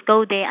individuals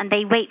go there and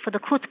they wait for the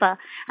khutbah.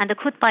 And the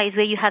khutbah is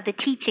where you have the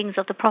teachings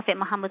of the Prophet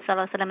Muhammad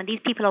sallallahu alaihi wasallam. And these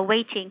people are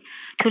waiting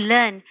to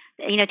learn,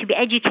 to be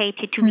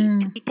educated, to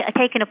be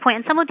taken a point.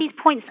 And some of these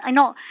points are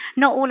not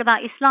all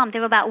about Islam.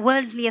 They're about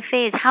worldly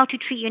affairs, how to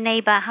treat your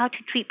neighbor, how to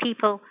treat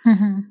people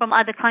from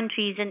other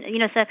countries and,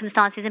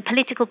 circumstances and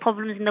political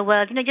problems in the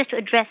world, just to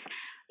address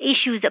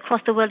issues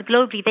across the world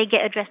globally. They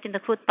get addressed in the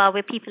khutbah,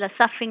 where people are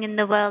suffering in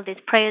the world. There's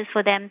prayers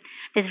for them.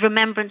 There's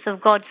remembrance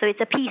of God. So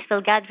it's a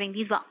peaceful gathering.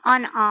 These were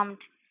unarmed,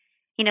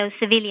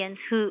 civilians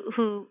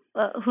who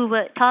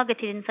were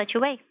targeted in such a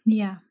way.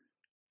 Yeah.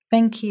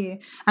 Thank you.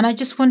 And I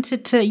just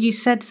wanted to, you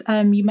said,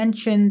 you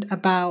mentioned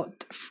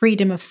about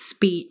freedom of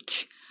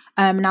speech.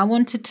 And I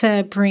wanted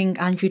to bring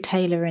Andrew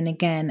Taylor in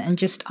again and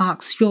just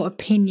ask your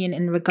opinion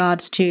in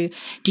regards to,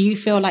 do you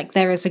feel like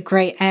there is a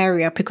grey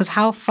area? Because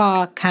how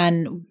far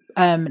can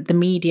the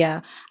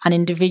media and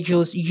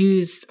individuals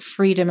use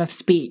freedom of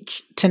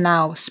speech to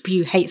now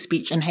spew hate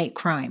speech and hate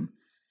crime?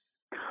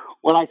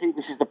 Well, I think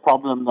this is the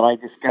problem that I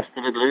discussed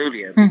a little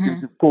earlier,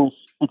 because, of course,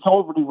 it's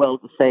all very well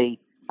to say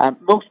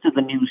most of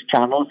the news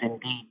channels,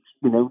 indeed,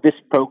 this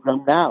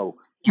program now,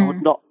 you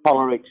would not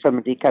tolerate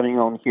somebody coming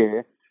on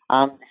here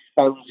and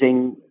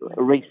espousing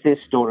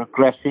racist or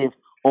aggressive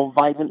or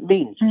violent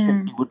means. You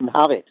simply wouldn't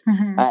have it.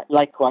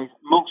 Likewise,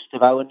 most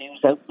of our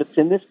news outlets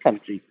in this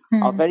country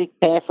are very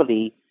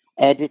carefully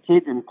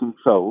edited and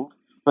controlled.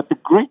 But the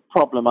great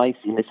problem I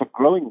see, and it's a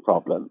growing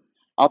problem,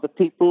 are the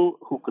people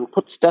who can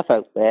put stuff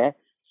out there,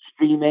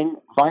 streaming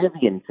via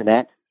the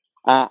internet,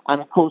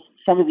 And of course,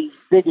 some of these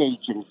big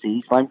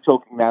agencies, I'm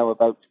talking now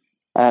about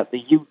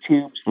the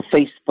YouTubes, the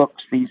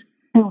Facebooks, these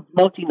huge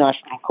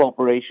multinational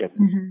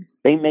corporations,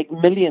 they make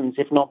millions,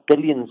 if not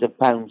billions of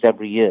pounds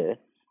every year,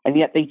 and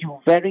yet they do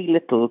very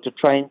little to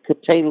try and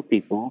curtail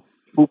people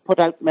who put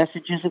out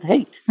messages of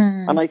hate.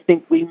 And I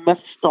think we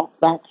must stop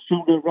that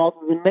sooner rather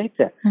than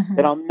later.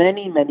 There are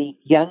many, many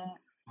young,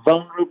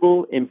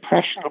 vulnerable,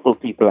 impressionable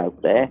people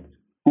out there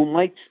who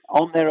might,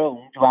 on their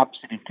own, do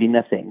absolutely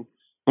nothing.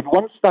 But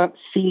once that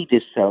seed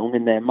is sown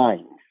in their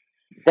mind,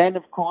 then,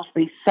 of course,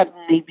 they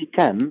suddenly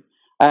become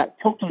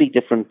totally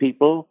different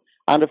people.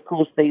 And, of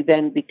course, they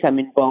then become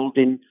involved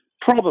in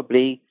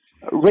probably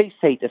race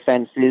hate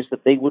offences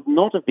that they would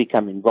not have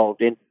become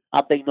involved in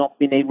had they not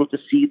been able to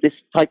see this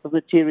type of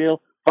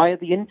material via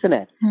the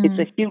internet. It's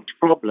a huge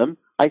problem.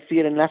 I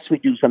fear unless we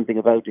do something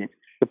about it,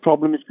 the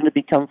problem is going to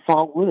become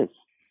far worse.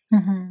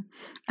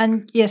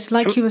 And yes,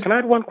 like you was... Can I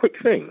add one quick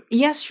thing?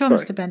 Yes, sure, Sorry.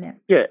 Mr. Bennett.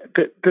 Yeah,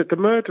 the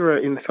murderer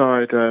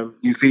inside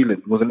New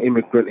Zealand was an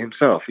immigrant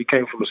himself. He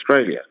came from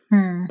Australia,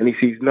 and he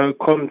sees no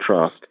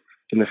contrast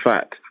in the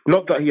fact,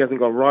 not that he hasn't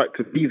got a right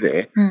to be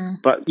there,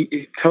 but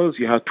it tells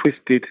you how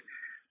twisted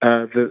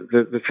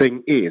the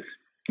thing is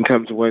in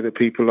terms of the way that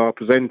people are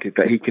presented,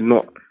 that he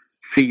cannot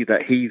see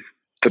that he's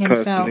the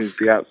person who's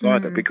the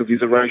outsider because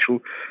he's a racial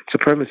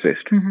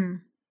supremacist.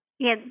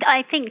 Yeah,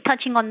 I think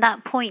touching on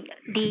that point,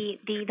 the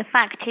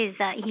fact is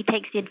that he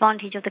takes the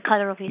advantage of the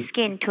colour of his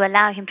skin to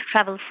allow him to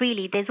travel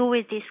freely. There's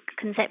always this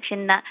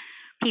conception that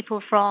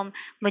people from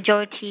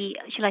majority,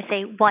 shall I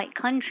say, white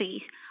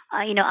countries,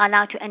 are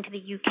allowed to enter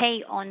the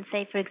UK on,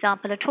 say, for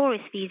example, a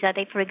tourist visa.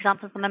 They, for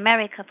example, from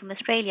America, from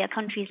Australia,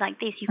 countries like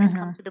this, you can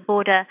come to the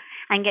border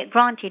and get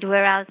granted.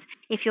 Whereas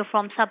if you're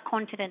from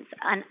subcontinents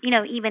and,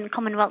 even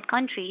Commonwealth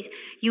countries,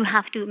 you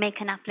have to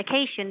make an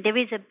application. There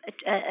is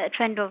a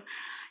trend of,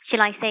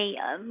 shall I say,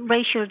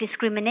 racial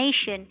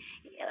discrimination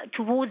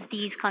towards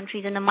these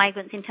countries and the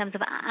migrants in terms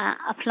of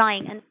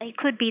applying. And it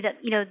could be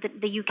that,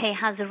 the UK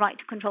has the right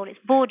to control its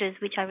borders,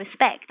 which I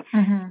respect.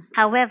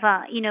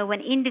 However, when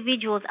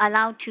individuals are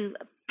allowed to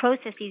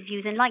process these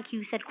views, and like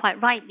you said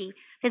quite rightly,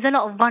 there's a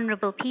lot of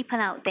vulnerable people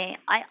out there.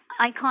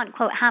 I can't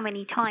quote how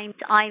many times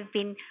I've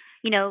been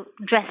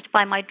dressed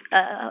by my,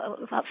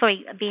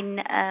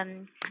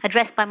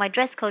 addressed by my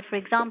dress code. For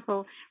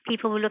example,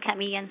 people will look at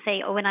me and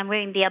say, when I'm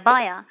wearing the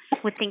abaya,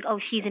 would think,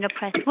 she's an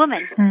oppressed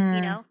woman,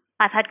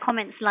 I've had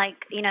comments like,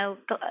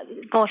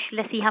 gosh,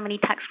 let's see how many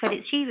tax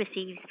credits she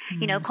receives.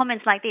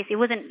 Comments like this.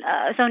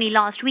 It's only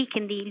last week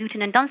in the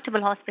Luton and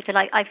Dunstable Hospital,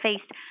 I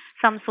faced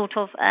some sort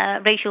of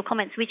racial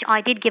comments, which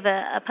I did give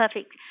a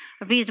perfect,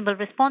 reasonable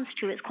response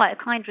to. It's quite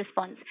a kind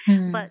response.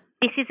 But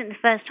this isn't the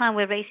first time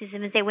where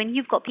racism is there. When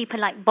you've got people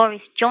like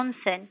Boris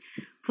Johnson,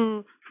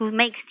 who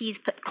makes these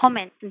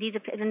comments,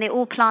 and they're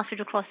all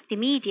plastered across the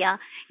media,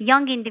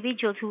 young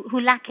individuals who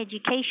lack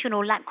education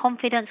or lack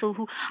confidence or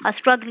who are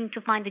struggling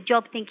to find a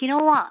job think, you know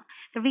what,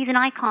 the reason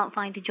I can't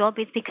find a job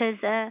is because,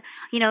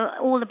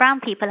 all the brown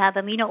people have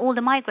them, all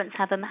the migrants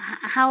have them.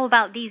 How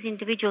about these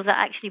individuals are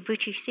actually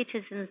British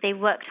citizens? They've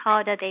worked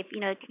harder, they've,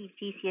 achieved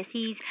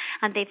GCSEs,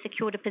 and they've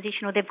secured a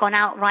position, or they've gone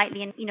out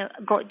rightly and,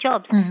 got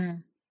jobs.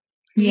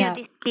 Yeah.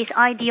 This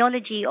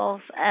ideology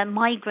of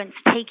migrants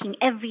taking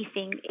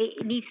everything,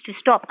 it needs to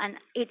stop. And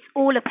it's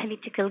all a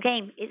political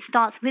game. It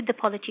starts with the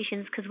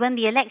politicians, because when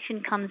the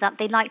election comes up,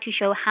 they like to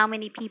show how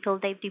many people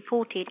they've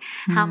deported,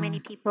 how many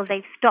people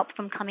they've stopped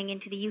from coming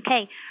into the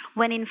UK,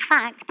 when in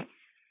fact,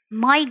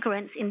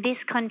 migrants in this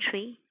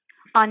country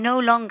are no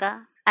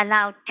longer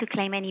allowed to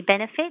claim any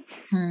benefits.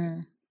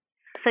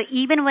 So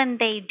even when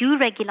they do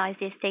regularize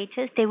their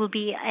status, there will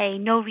be a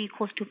no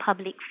recourse to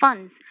public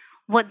funds.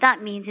 What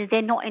that means is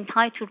they're not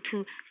entitled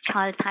to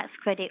child tax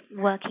credit,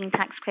 working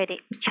tax credit,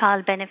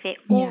 child benefit,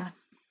 or,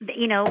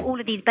 all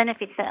of these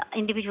benefits that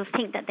individuals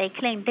think that they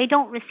claim. They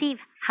don't receive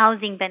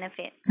housing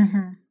benefit.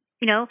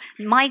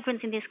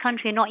 Migrants in this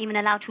country are not even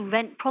allowed to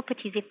rent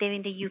properties if they're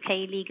in the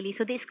UK illegally.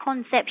 So this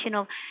conception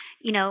of,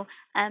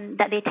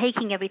 that they're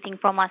taking everything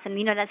from us and,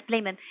 let's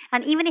blame them.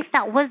 And even if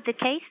that was the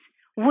case,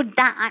 would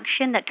that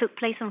action that took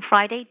place on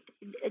Friday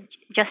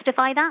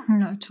justify that?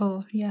 Not at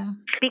all, yeah.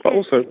 Because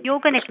also,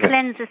 you're going to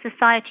cleanse the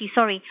society,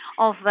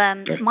 of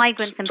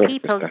migrants and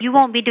people. You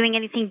won't be doing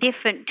anything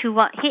different to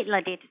what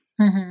Hitler did.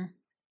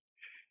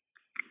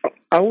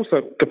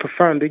 Also, the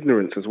profound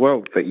ignorance as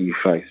well that you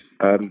face.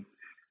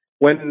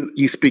 When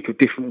you speak of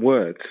different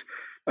words,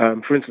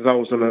 for instance, I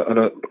was on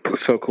a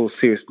so-called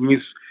serious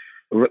news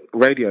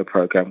radio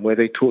program where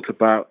they talked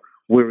about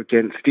we're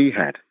against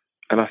jihad.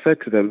 And I said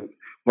to them,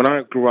 when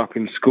I grew up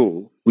in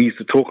school, we used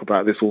to talk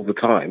about this all the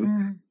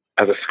time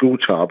as a school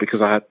child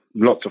because I had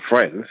lots of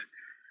friends,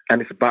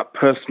 and it's about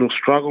personal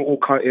struggle, all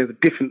kinds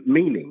of different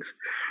meanings.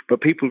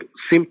 But people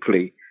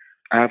simply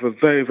have a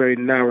very, very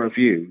narrow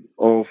view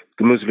of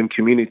the Muslim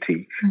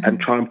community and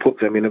try and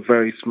put them in a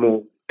very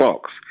small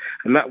box.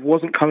 And that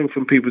wasn't coming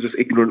from people just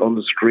ignorant on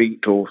the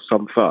street or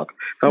some thug.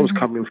 That was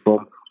coming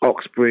from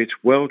Oxbridge,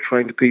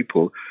 well-trained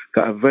people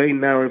that have very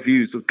narrow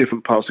views of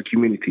different parts of the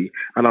community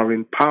and are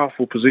in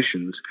powerful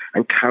positions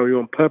and carry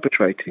on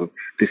perpetrating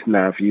this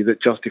narrow view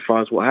that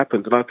justifies what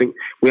happens. And I think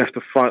we have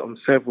to fight on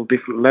several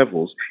different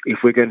levels if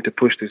we're going to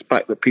push this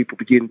back, that people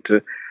begin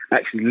to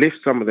actually lift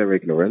some of their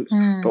ignorance,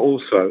 but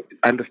also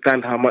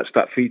understand how much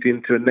that feeds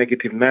into a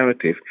negative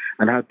narrative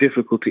and how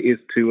difficult it is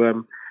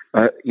to,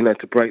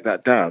 to break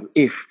that down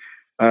if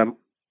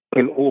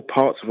in all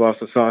parts of our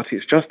society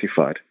it's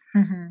justified.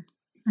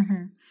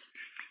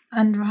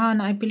 And Rehan,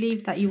 I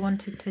believe that you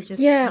wanted to just...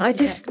 Yeah, I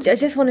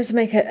just wanted to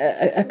make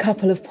a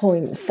couple of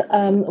points.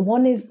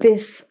 One is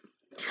this: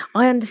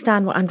 I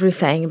understand what Andrew's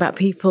saying about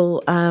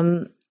people,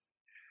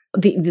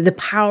 the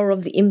power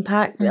of the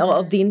impact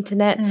of the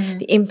internet.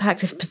 The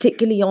impact is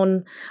particularly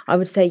on, I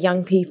would say,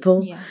 young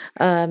people. Yeah.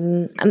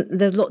 And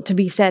there's a lot to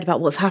be said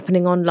about what's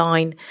happening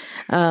online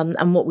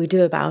and what we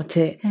do about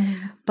it.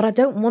 But I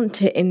don't want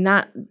to, in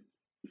that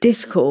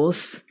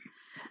discourse,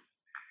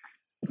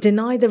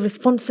 deny the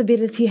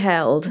responsibility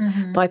held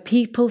by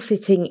people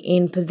sitting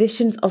in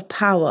positions of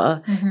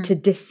power to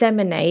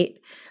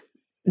disseminate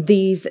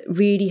these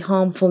really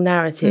harmful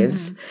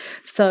narratives.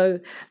 So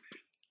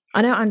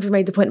I know Andrew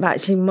made the point about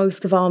actually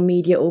most of our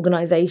media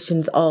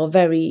organisations are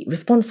very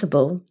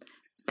responsible.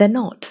 They're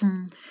not.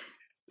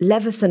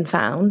 Leveson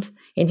found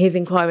in his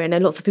inquiry, I know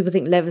lots of people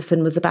think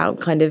Leveson was about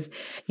kind of,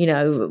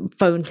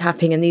 phone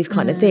tapping and these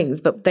kind of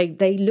things, but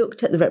they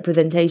looked at the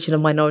representation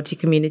of minority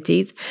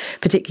communities,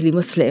 particularly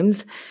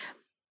Muslims.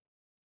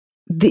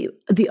 The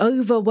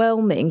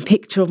overwhelming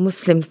picture of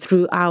Muslims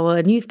through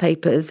our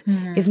newspapers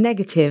is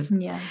negative.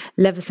 Yeah.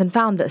 Leveson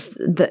found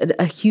that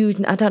a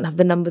huge, I don't have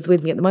the numbers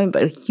with me at the moment,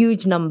 but a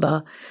huge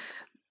number,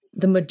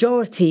 the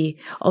majority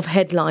of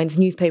headlines,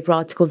 newspaper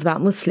articles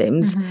about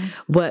Muslims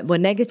were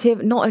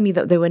negative. Not only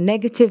that they were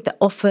negative, that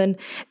often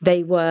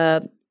they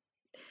were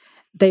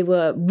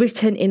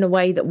written in a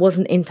way that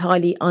wasn't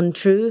entirely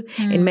untrue.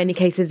 In many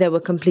cases, there were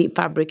complete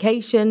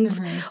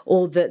fabrications,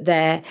 or that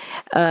their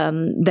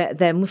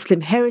Muslim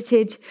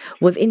heritage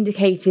was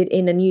indicated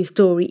in a news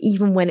story,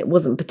 even when it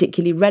wasn't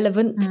particularly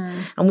relevant.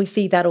 And we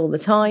see that all the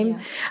time.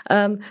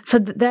 Yeah. So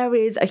there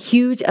is a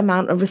huge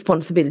amount of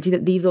responsibility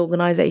that these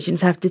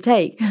organisations have to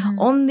take.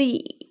 On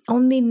the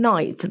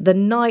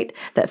night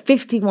that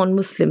 51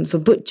 Muslims were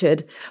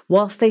butchered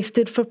whilst they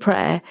stood for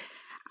prayer,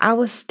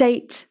 our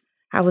state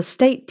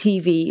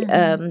TV,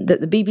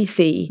 that the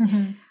BBC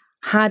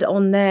had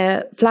on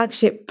their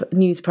flagship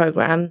news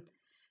programme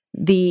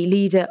the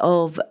leader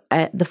of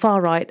the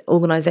far-right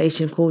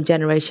organisation called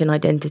Generation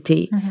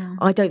Identity.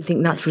 I don't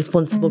think that's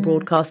responsible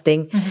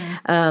broadcasting.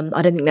 I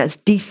don't think that's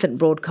decent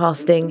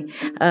broadcasting.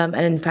 And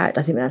in fact,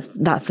 I think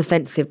that's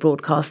offensive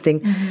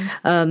broadcasting.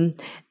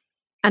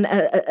 And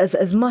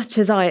as much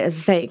as I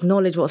say,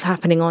 acknowledge what's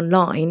happening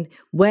online,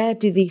 where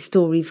do these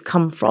stories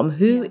come from?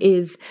 Who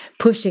is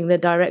pushing the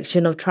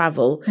direction of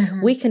travel?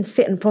 We can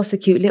sit and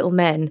prosecute little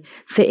men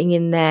sitting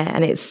in there,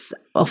 and it's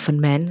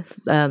often men.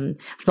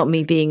 It's not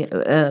me being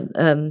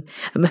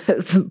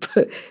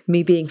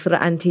sort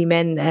of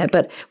anti-men there,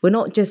 but we're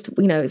not just,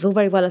 it's all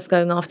very well us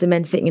going after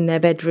men sitting in their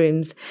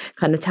bedrooms,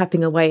 kind of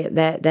tapping away at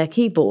their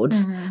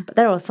keyboards. But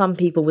there are some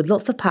people with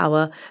lots of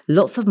power,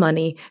 lots of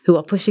money, who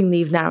are pushing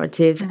these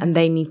narratives, and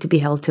they need to be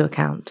held to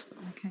account.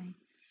 Okay.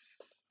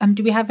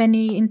 Do we have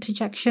any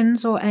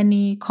interjections or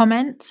any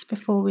comments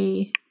before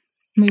we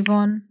move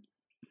on?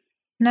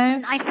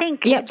 No? I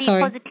think I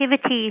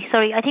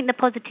think the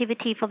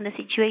positivity from the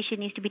situation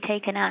needs to be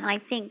taken out. I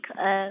think,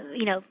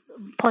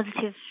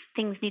 positive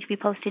things need to be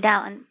posted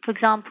out. And, for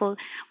example,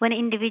 when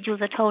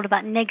individuals are told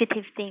about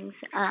negative things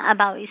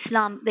about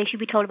Islam, they should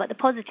be told about the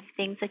positive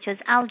things, such as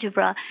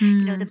algebra,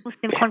 the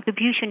Muslim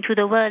contribution to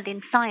the world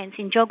in science,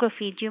 in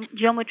geography,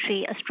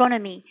 geometry,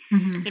 astronomy,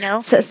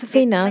 So,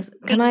 Safina,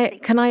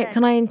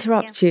 can I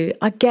interrupt you?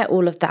 I get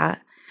all of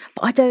that.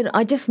 But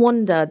I just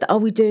wonder, are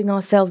we doing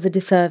ourselves a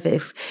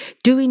disservice?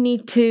 Do we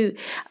need to,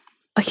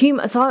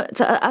 as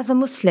a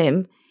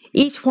Muslim,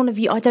 each one of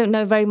you, I don't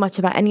know very much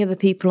about any of the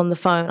people on the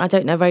phone. I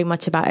don't know very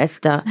much about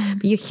Esther,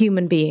 but you're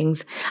human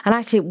beings. And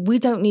actually, we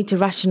don't need to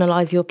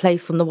rationalise your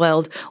place in the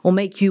world or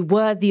make you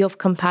worthy of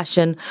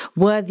compassion,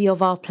 worthy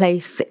of our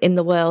place in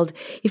the world.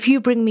 If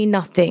you bring me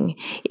nothing,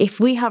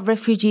 if we have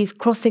refugees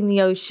crossing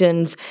the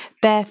oceans,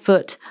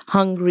 barefoot,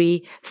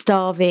 hungry,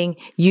 starving,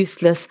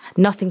 useless,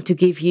 nothing to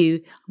give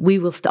you,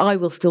 I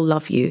will still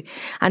love you.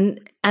 And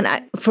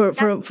for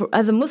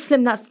as a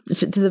Muslim, that's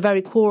to the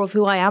very core of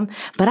who I am.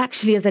 But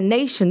actually, as a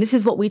nation, this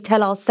is what we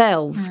tell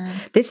ourselves.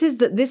 This is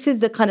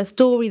the kind of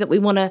story that we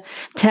want to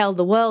tell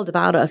the world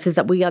about us, is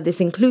that we are this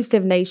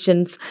inclusive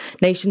nation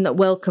that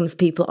welcomes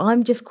people.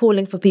 I'm just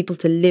calling for people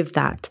to live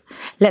that.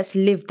 Let's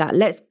live that.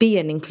 Let's be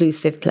an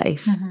inclusive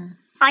place.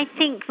 I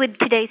think with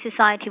today's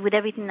society, with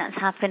everything that's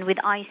happened,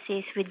 with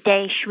ISIS, with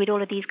Daesh, with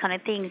all of these kind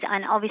of things,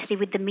 and obviously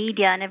with the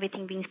media and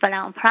everything being spelled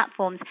out on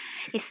platforms,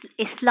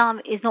 Islam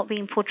is not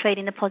being portrayed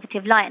in a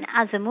positive light. And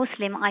as a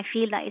Muslim, I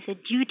feel that it's a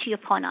duty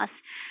upon us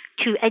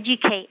to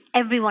educate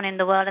everyone in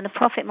the world. And the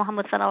Prophet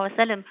Muhammad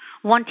ﷺ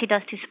wanted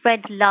us to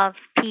spread love,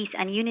 peace,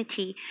 and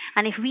unity.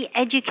 And if we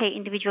educate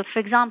individuals, for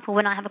example,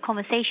 when I have a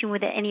conversation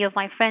with any of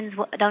my friends,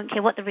 I don't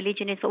care what the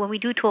religion is, but when we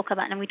do talk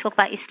about it and we talk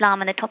about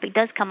Islam and the topic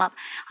does come up,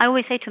 I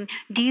always say to them,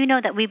 do you know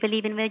that we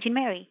believe in Virgin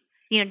Mary?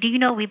 Do you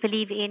know we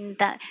believe in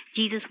that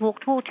Jesus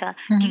walked water?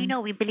 Do you know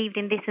we believed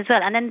in this as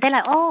well? And then they're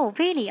like, oh,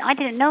 really? I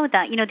didn't know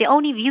that. The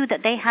only view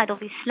that they had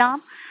of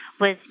Islam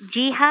was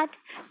jihad,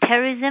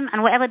 terrorism,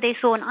 and whatever they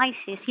saw on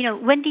ISIS.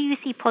 When do you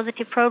see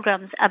positive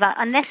programs about,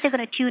 unless they're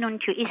going to tune on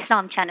to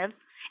Islam channel,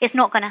 it's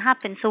not going to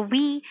happen. So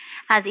we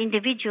as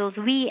individuals,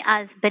 we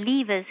as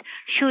believers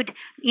should,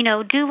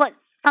 do what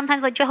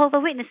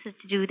Jehovah's Witnesses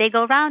do. They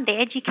go around, they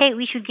educate.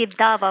 We should give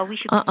dawah.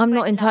 I'm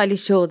not entirely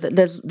sure that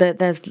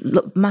there's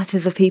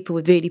masses of people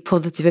with really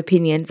positive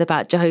opinions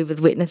about Jehovah's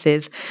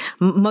Witnesses.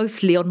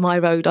 Mostly on my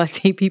road, I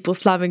see people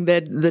slamming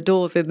the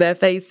doors in their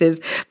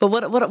faces. But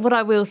what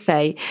I will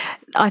say,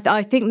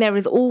 I think there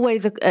is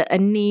always a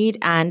need,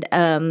 and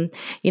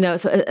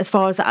so as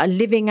far as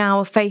living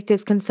our faith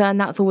is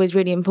concerned, that's always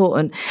really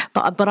important.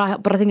 But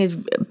I think it's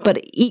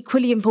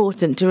equally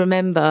important to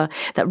remember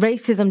that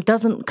racism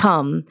doesn't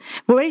come.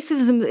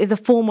 Racism is a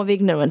form of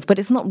ignorance, but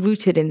it's not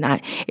rooted in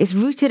that. It's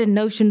rooted in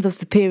notions of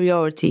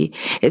superiority.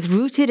 It's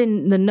rooted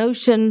in the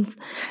notions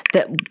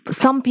that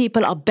some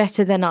people are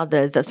better than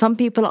others, that some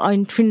people are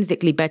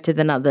intrinsically better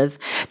than others.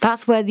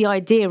 That's where the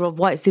idea of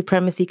white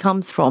supremacy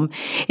comes from.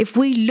 If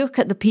we look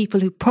at the people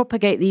who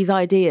propagate these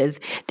ideas,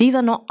 these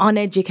are not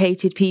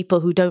uneducated people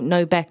who don't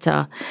know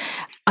better.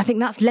 I think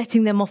that's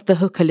letting them off the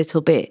hook a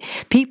little bit.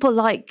 People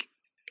like,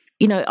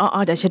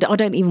 I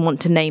don't even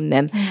want to name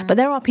them, but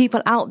there are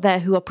people out there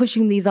who are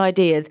pushing these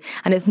ideas,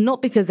 and it's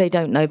not because they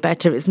don't know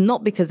better. It's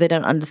not because they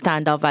don't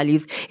understand our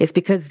values. It's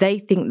because they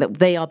think that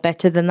they are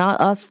better than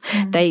us.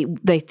 They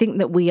think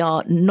that we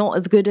are not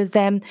as good as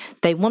them.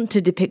 They want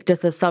to depict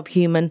us as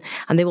subhuman,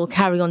 and they will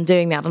carry on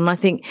doing that. And I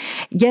think,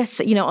 yes,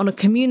 on a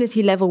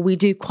community level, we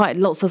do quite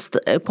lots of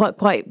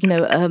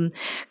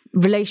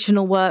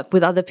relational work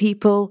with other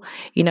people.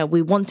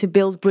 We want to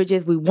build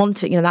bridges. We want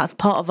to, that's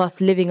part of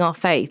us living our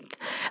faith.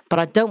 But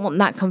I don't want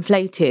that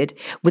conflated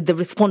with the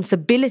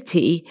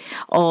responsibility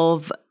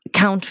of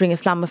countering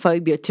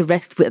Islamophobia to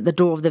rest at the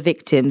door of the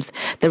victims.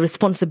 The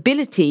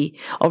responsibility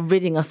of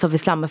ridding us of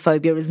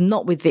Islamophobia is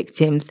not with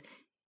victims.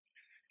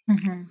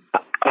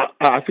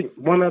 I think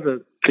one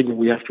other thing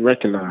we have to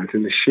recognise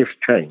in the shift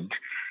change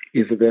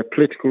is that there are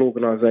political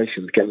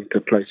organisations getting to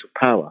a place of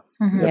power.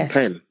 Le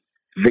Pen,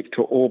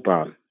 Viktor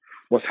Orban,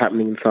 what's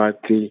happening inside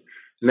the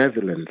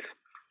Netherlands,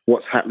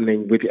 what's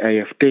happening with the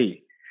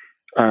AfD.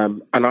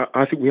 And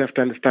I think we have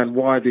to understand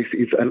why this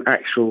is an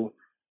actual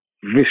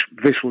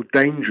visual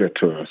danger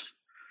to us.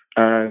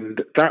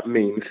 And that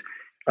means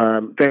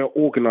they're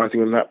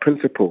organising on that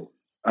principle.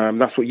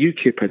 That's what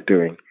UKIP are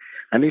doing.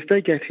 And if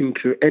they get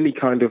into any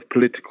kind of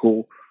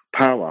political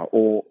power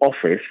or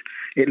office,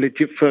 it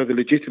further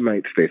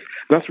legitimates this.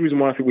 And that's the reason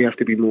why I think we have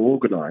to be more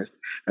organised,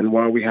 and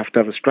why we have to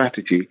have a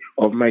strategy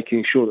of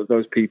making sure that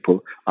those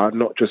people are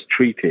not just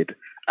treated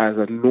as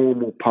a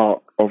normal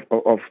part of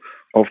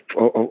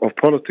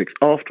politics.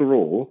 After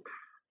all,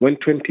 when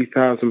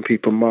 20,000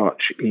 people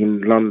march in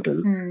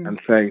London and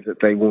say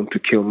that they want to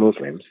kill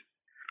Muslims,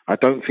 I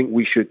don't think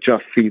we should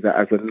just see that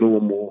as a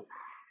normal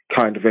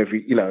kind of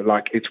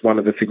like it's one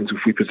of the things.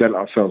 If we present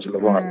ourselves in the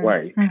right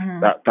way,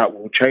 that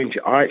will change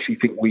it. I actually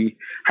think we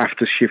have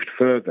to shift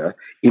further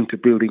into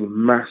building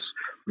mass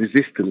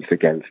resistance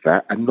against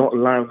that, and not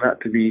allowing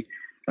that to be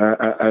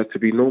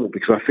normal,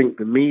 because I think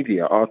the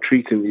media are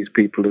treating these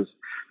people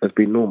as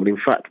being normal. In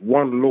fact,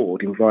 one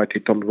Lord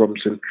invited Tommy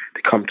Robinson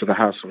to come to the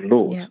House of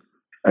Lords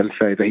and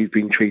say that he's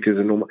been treated as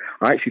a normal.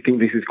 I actually think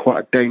this is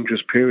quite a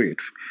dangerous period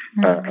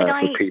for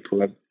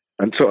people.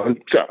 And so,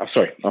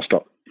 sorry, I'll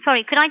stop.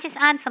 Sorry, could I just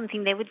add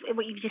something there with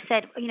what you've just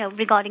said,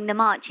 regarding the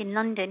march in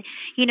London?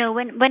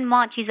 When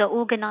marches are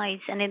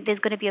organised and there's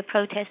going to be a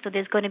protest, or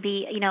there's going to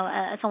be,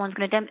 someone's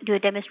going to do a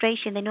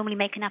demonstration, they normally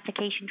make an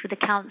application to the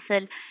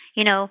council,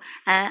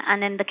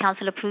 and then the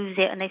council approves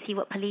it, and they see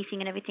what policing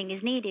and everything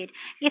is needed.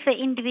 If an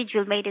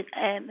individual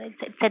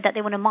said that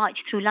they want to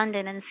march through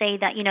London and say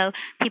that,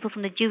 people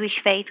from the Jewish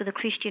faith or the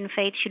Christian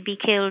faith should be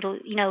killed, or,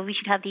 we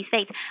should have these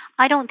faiths,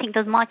 I don't think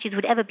those marches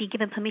would ever be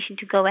given permission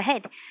to go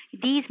ahead.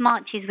 These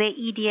marches where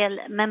EDL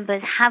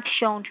members have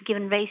shown to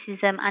given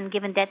racism and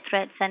given death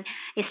threats and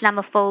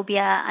Islamophobia,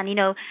 and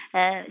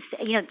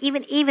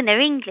even their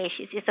English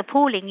is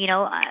appalling,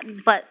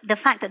 but the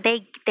fact that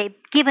they've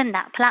given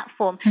that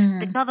platform,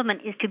 the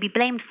government is to be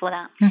blamed for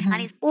that.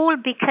 And it's all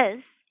because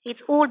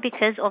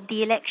of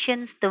the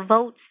elections, the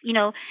votes.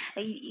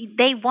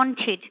 They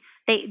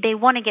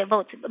want to get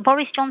votes.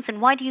 Boris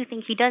Johnson, why do you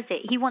think he does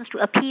it? He wants to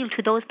appeal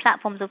to those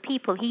platforms of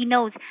people. He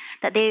knows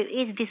that there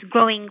is this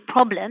growing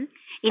problem.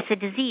 It's a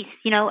disease,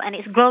 and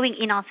it's growing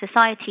in our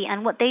society.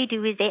 And what they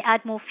do is they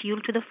add more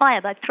fuel to the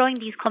fire by throwing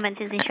these comments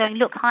and showing,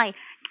 look, hi,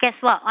 guess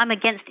what? I'm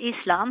against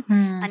Islam,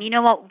 and you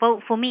know what?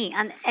 Vote for me,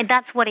 and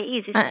that's what it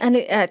is.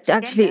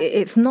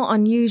 It's not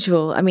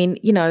unusual. I mean,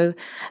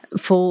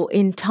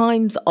 in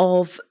times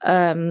of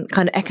kind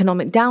of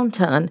economic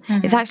downturn,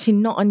 it's actually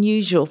not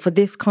unusual for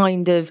this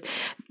kind of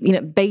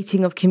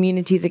baiting of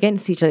communities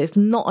against each other. It's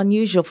not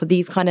unusual for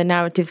these kind of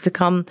narratives to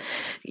come,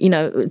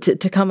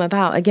 to come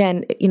about.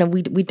 Again,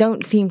 we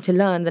don't seem to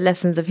learn the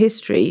lessons of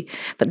history,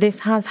 but this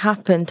has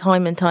happened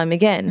time and time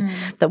again.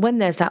 That when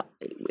there's that,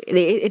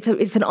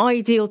 it's an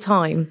ideal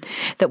time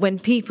that when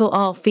people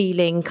are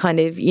feeling kind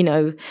of,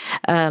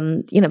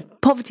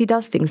 poverty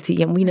does things to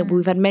you, and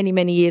we've had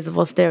many years of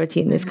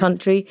austerity in this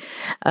country.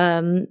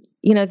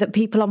 That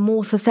people are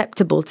more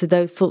susceptible to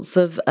those sorts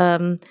of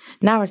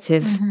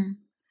narratives.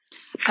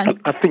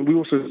 I think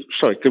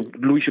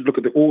we should look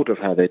at the order of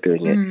how they're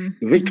doing it.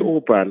 Viktor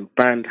Orban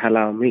banned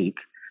halal meat,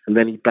 and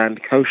then he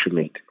banned kosher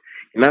meat.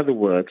 In other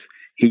words,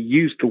 he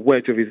used the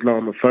wedge of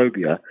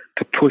Islamophobia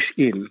to push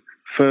in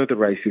further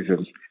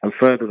racism and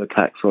further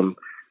attacks on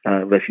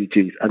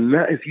refugees. And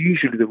that is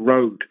usually the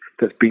road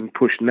that's being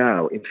pushed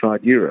now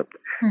inside Europe,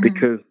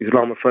 because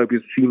Islamophobia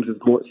seems as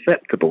more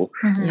acceptable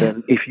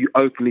than if you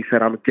openly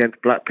said, I'm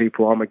against black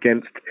people, I'm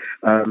against...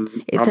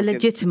 it's a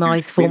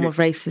legitimised form of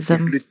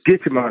racism. It's a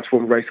legitimised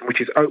form of racism,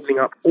 which is opening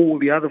up all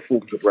the other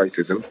forms of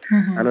racism.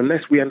 And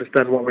unless we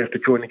understand why we have to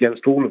join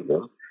against all of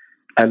them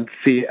and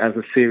see it as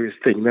a serious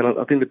thing, then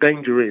I think the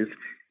danger is,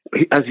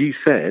 as you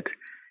said,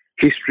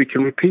 history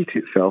can repeat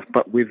itself,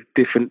 but with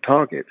different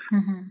targets.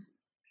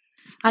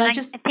 And I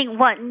think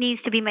what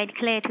needs to be made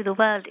clear to the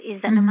world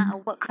is that no matter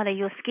what colour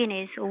your skin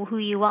is or who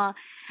you are,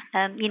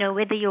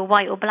 whether you're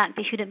white or black,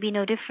 there shouldn't be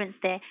no difference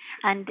there.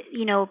 And,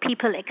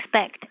 people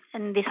expect,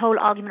 and this whole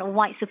argument of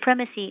white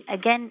supremacy,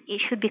 again,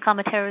 it should become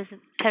a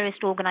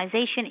terrorist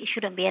organisation. It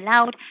shouldn't be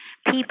allowed.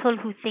 People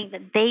who think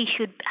that they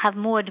should have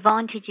more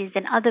advantages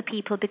than other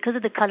people because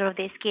of the colour of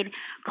their skin,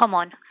 come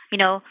on.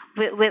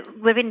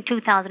 We're in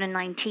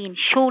 2019.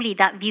 Surely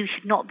that view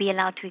should not be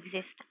allowed to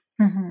exist.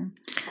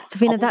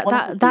 Safina,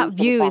 that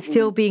view is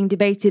still being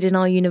debated in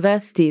our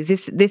universities.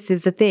 This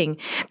is the thing.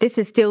 This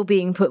is still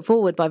being put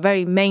forward by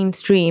very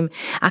mainstream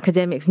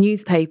academics and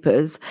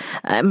newspapers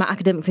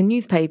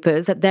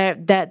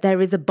that there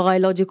is a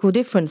biological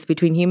difference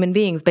between human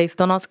beings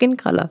based on our skin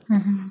colour.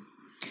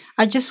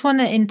 I just want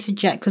to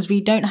interject because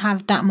we don't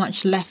have that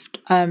much left,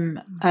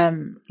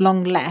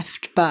 long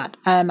left, but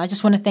I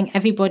just want to thank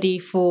everybody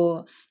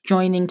for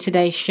joining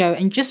today's show.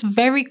 And just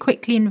very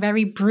quickly and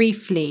very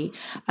briefly,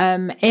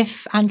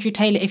 if Andrew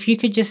Taylor, if you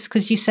could just,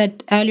 because you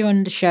said earlier on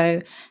in the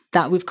show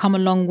that we've come a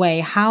long way,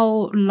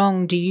 how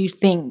long do you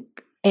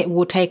think it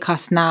will take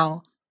us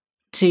now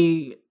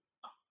to,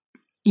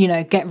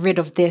 get rid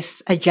of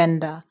this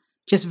agenda?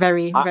 Just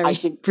very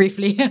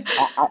briefly.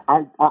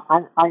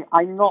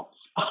 I'm not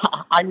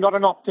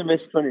an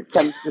optimist when it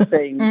comes to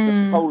saying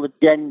the whole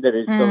agenda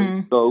is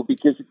going to go,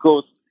 because, of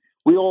course,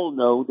 we all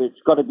know that it's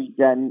got to be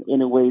done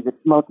in a way that's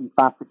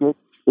multifaceted.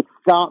 It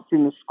starts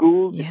in the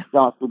schools. It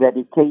starts with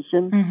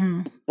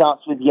education. It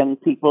starts with young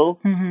people.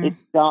 It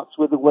starts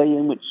with the way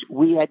in which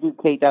we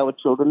educate our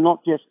children,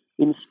 not just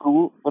in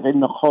school, but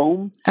in the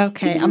home.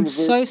 Okay, I'm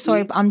so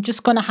sorry, but I'm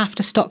just going to have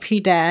to stop you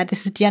there.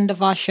 This is the end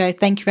of our show.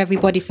 Thank you,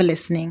 everybody, for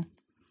listening.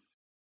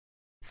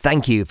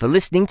 Thank you for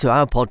listening to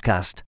our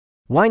podcast.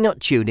 Why not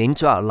tune in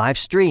to our live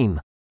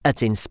stream at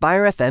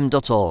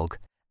inspirefm.org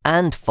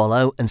and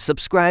follow and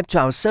subscribe to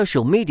our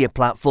social media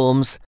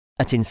platforms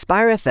at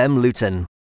Inspire FM Luton.